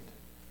sinned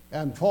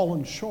and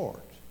fallen short.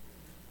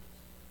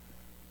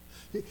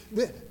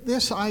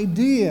 This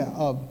idea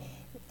of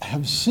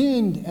have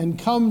sinned and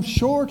come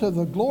short of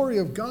the glory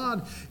of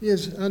God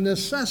is a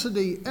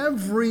necessity.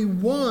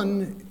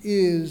 Everyone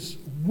is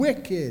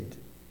wicked.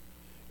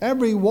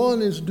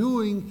 Everyone is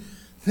doing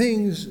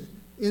things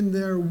in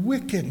their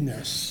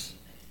wickedness.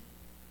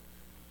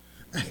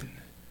 And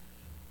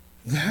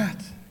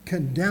that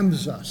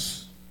condemns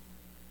us.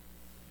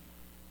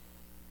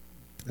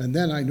 And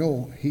then I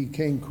know he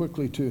came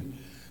quickly to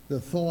the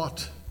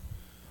thought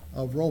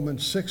of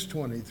Romans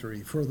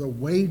 6:23. For the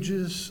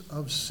wages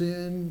of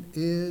sin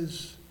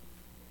is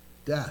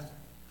death.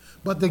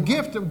 But the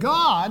gift of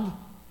God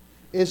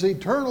is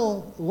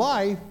eternal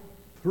life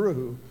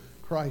through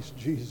Christ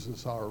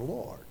Jesus our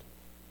Lord.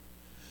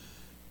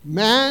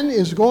 Man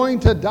is going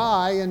to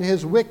die in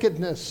his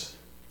wickedness.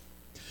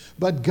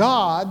 But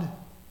God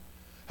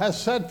has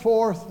set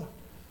forth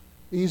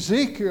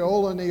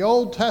Ezekiel in the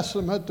Old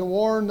Testament to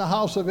warn the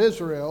house of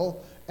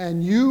Israel,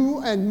 and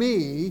you and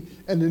me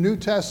in the New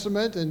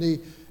Testament, in the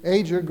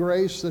age of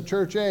grace, the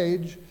church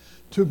age,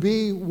 to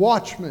be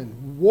watchmen,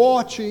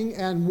 watching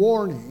and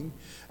warning.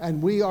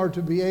 And we are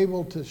to be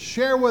able to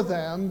share with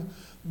them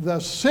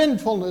the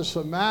sinfulness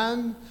of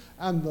man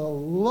and the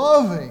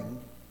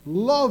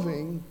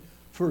loving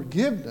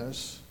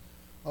forgiveness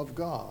of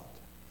God.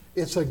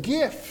 It's a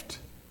gift.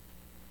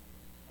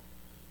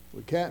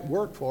 We can't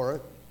work for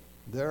it.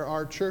 There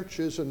are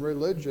churches and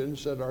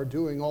religions that are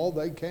doing all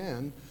they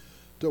can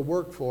to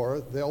work for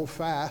it. They'll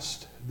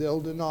fast, they'll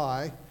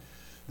deny,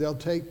 they'll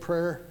take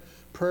prayer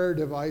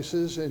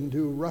devices and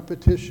do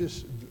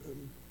repetitious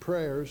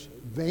prayers,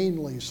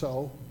 vainly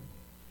so,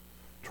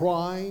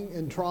 trying,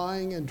 and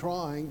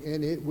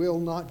it will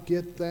not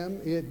get them,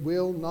 it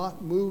will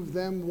not move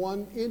them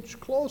 1 inch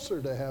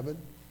closer to heaven,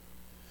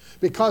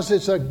 because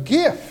it's a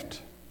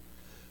gift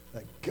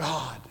that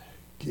God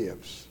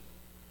gives.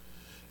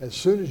 As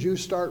soon as you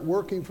start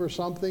working for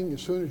something,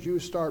 as soon as you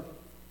start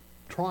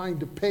trying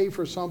to pay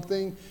for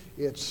something,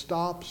 it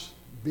stops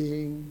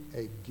being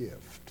a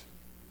gift.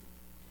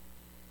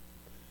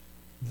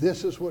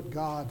 This is what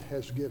God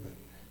has given.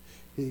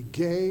 He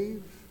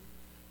gave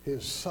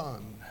his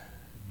Son,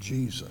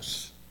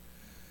 Jesus.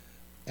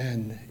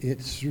 And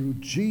it's through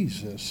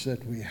Jesus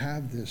that we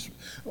have this.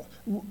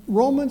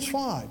 Romans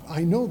 5,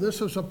 I know this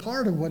is a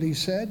part of what he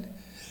said.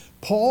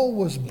 Paul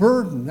was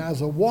burdened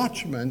as a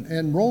watchman,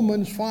 and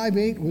Romans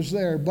 5:8 was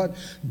there. But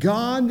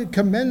God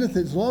commendeth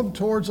his love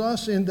towards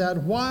us in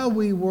that while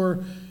we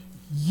were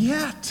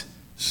yet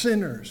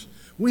sinners,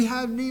 we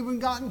haven't even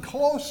gotten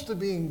close to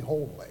being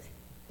holy.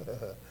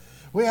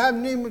 We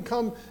haven't even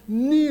come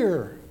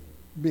near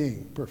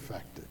being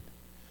perfected.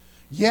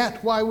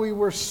 Yet while we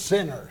were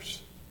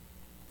sinners.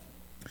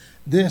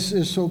 This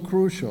is so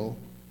crucial.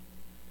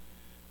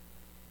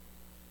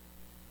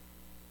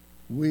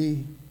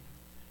 We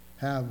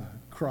have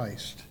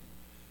Christ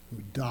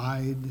who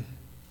died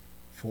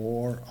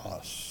for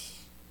us.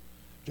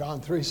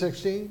 John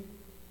 3:16,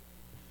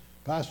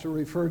 Pastor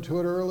referred to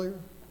it earlier.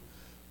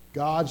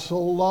 God so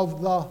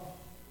loved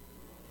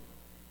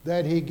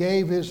that he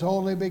gave his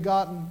only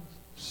begotten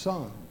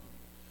Son,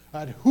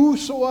 that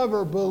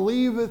whosoever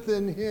believeth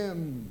in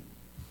him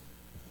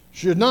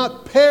should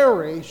not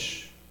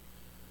perish,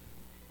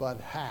 but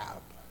have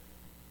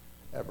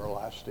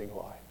everlasting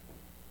life.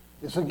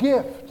 It's a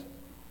gift.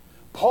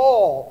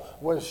 Paul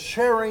was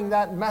sharing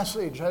that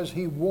message as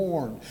he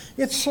warned.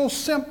 It's so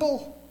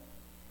simple.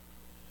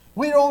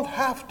 We don't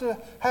have to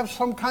have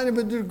some kind of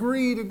a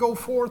degree to go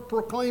forth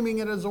proclaiming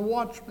it as a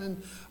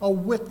watchman, a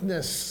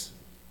witness.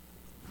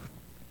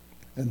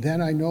 And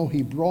then I know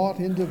he brought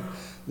into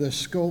the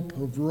scope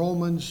of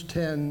Romans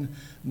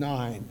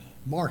 10:9.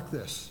 Mark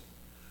this.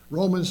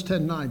 Romans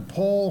 10:9.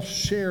 Paul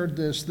shared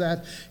this,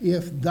 that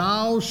if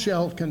thou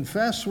shalt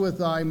confess with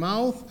thy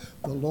mouth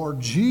the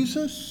Lord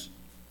Jesus,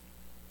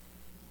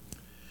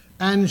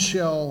 and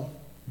shall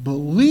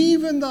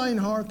believe in thine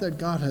heart that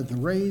God hath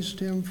raised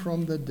him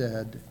from the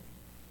dead,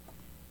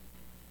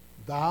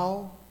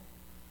 thou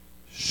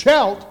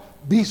shalt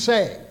be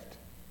saved.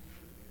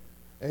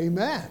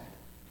 Amen.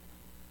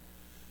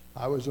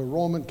 I was a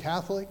Roman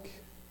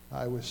Catholic.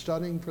 I was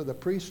studying for the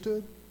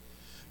priesthood.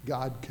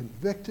 God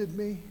convicted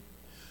me,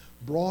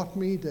 brought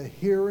me to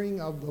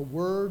hearing of the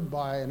word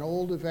by an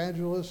old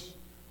evangelist,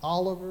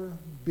 Oliver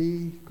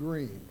B.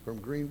 Green, from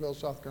Greenville,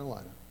 South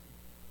Carolina.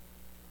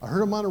 I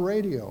heard him on the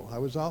radio. I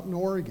was out in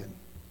Oregon.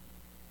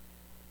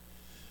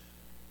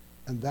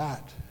 And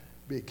that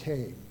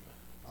became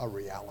a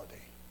reality.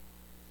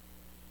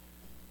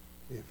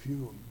 If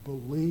you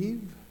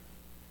believe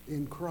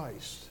in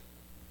Christ,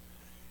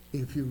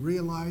 if you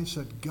realize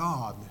that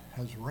God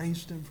has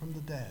raised him from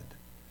the dead,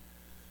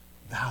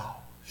 thou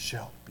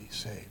shalt be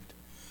saved.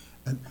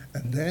 And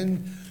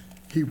then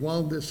he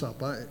wound this up.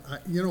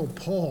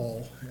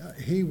 Paul,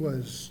 he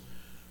was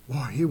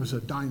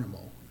a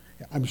dynamo.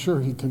 I'm sure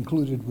he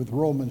concluded with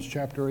Romans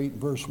chapter 8,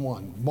 verse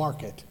 1.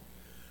 Mark it.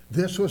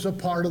 This was a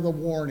part of the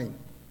warning.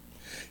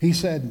 He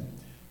said,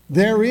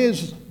 There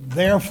is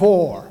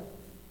therefore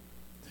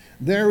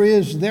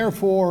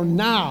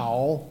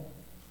now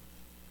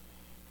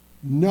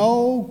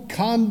no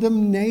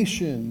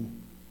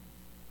condemnation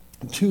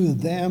to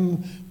them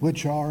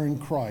which are in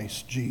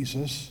Christ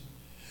Jesus,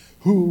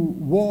 who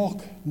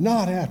walk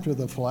not after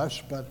the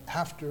flesh, but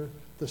after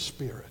the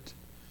Spirit.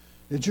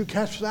 Did you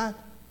catch that?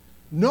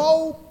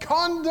 No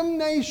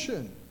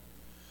condemnation.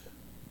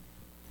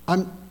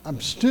 I'm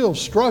still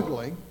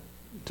struggling,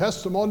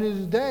 testimony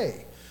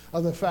today,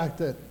 of the fact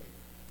that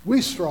we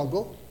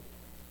struggle.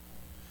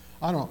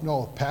 I don't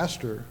know if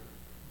Pastor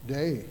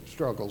Day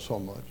struggles so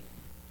much.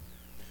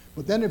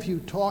 But then if you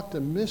talk to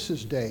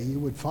Mrs. Day, you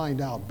would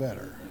find out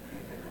better.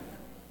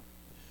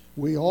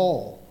 We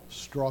all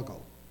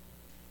struggle.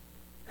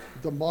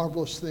 The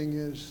marvelous thing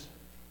is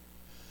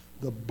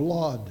the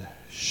blood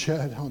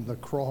shed on the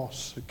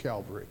cross of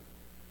Calvary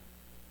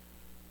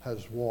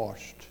has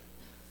washed.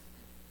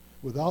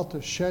 Without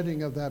the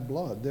shedding of that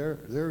blood,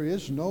 there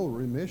is no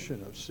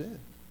remission of sin.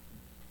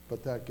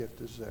 But that gift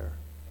is there.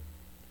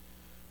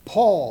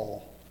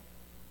 Paul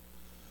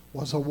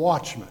was a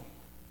watchman.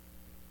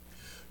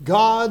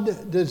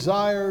 God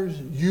desires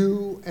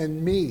you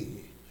and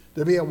me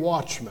to be a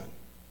watchman.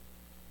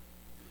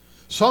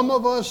 Some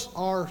of us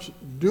are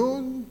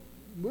doing,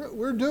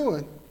 we're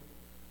doing,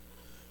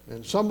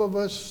 and some of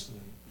us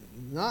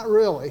not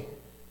really,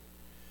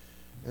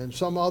 and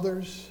some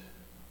others,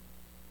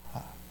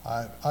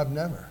 I've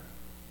never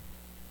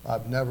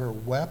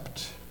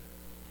wept.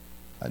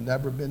 I've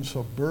never been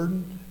so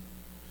burdened.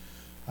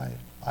 I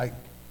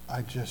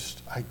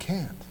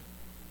can't.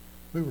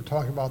 We were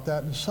talking about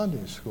that in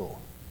Sunday school.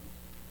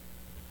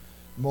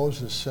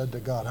 Moses said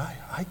to God,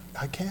 I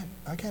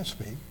can't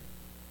speak.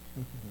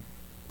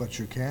 But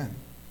you can.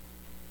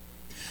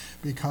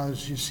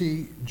 Because you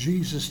see,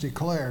 Jesus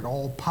declared,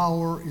 all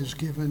power is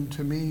given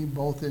to me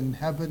both in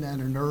heaven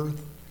and in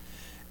earth,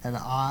 and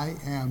I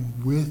am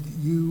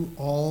with you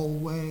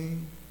always.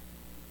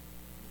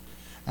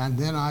 And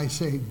then I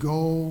say,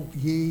 go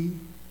ye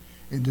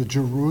into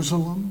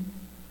Jerusalem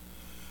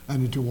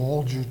and into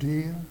all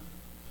Judea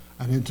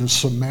and into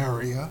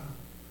Samaria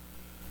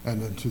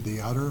and into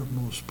the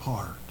uttermost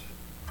part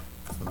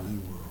of the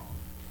world.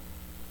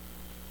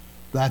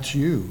 That's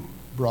you,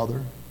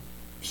 brother,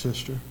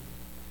 sister.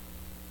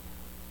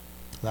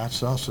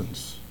 That's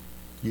us'ns,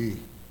 ye.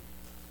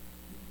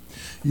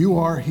 You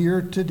are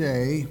here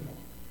today,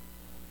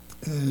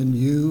 and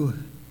you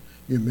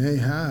may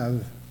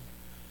have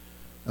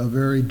a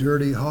very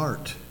dirty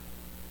heart,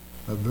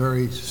 a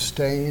very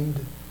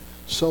stained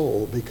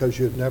soul, because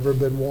you've never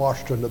been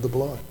washed under the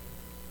blood.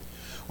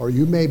 Or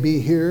you may be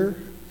here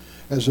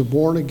as a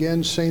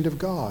born-again saint of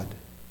God,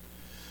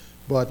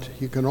 but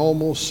you can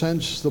almost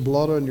sense the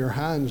blood on your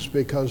hands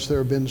because there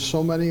have been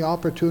so many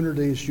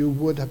opportunities you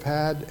would have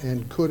had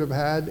and could have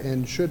had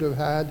and should have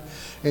had,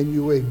 and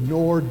you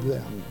ignored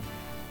them.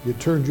 You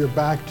turned your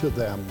back to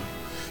them.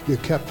 You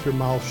kept your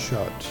mouth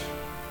shut.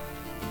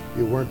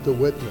 You weren't the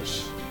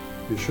witness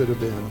you should have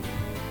been.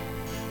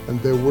 And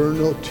there were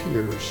no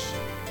tears.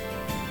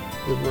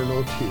 There were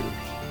no tears.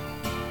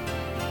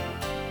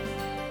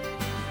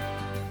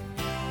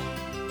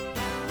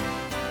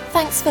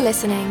 Thanks for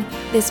listening.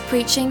 This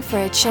Preaching for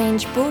a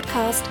Change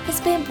broadcast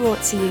has been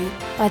brought to you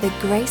by the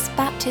Grace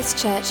Baptist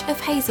Church of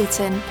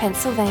Hazleton,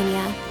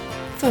 Pennsylvania.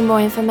 For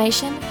more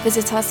information,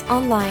 visit us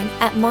online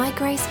at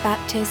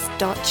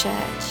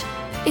mygracebaptist.church.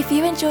 If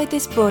you enjoyed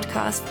this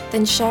broadcast,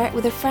 then share it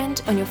with a friend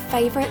on your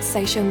favorite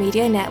social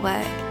media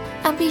network.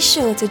 And be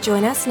sure to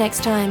join us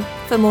next time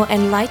for more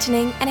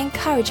enlightening and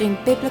encouraging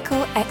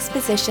biblical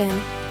exposition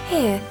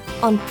here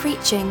on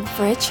Preaching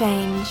for a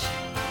Change.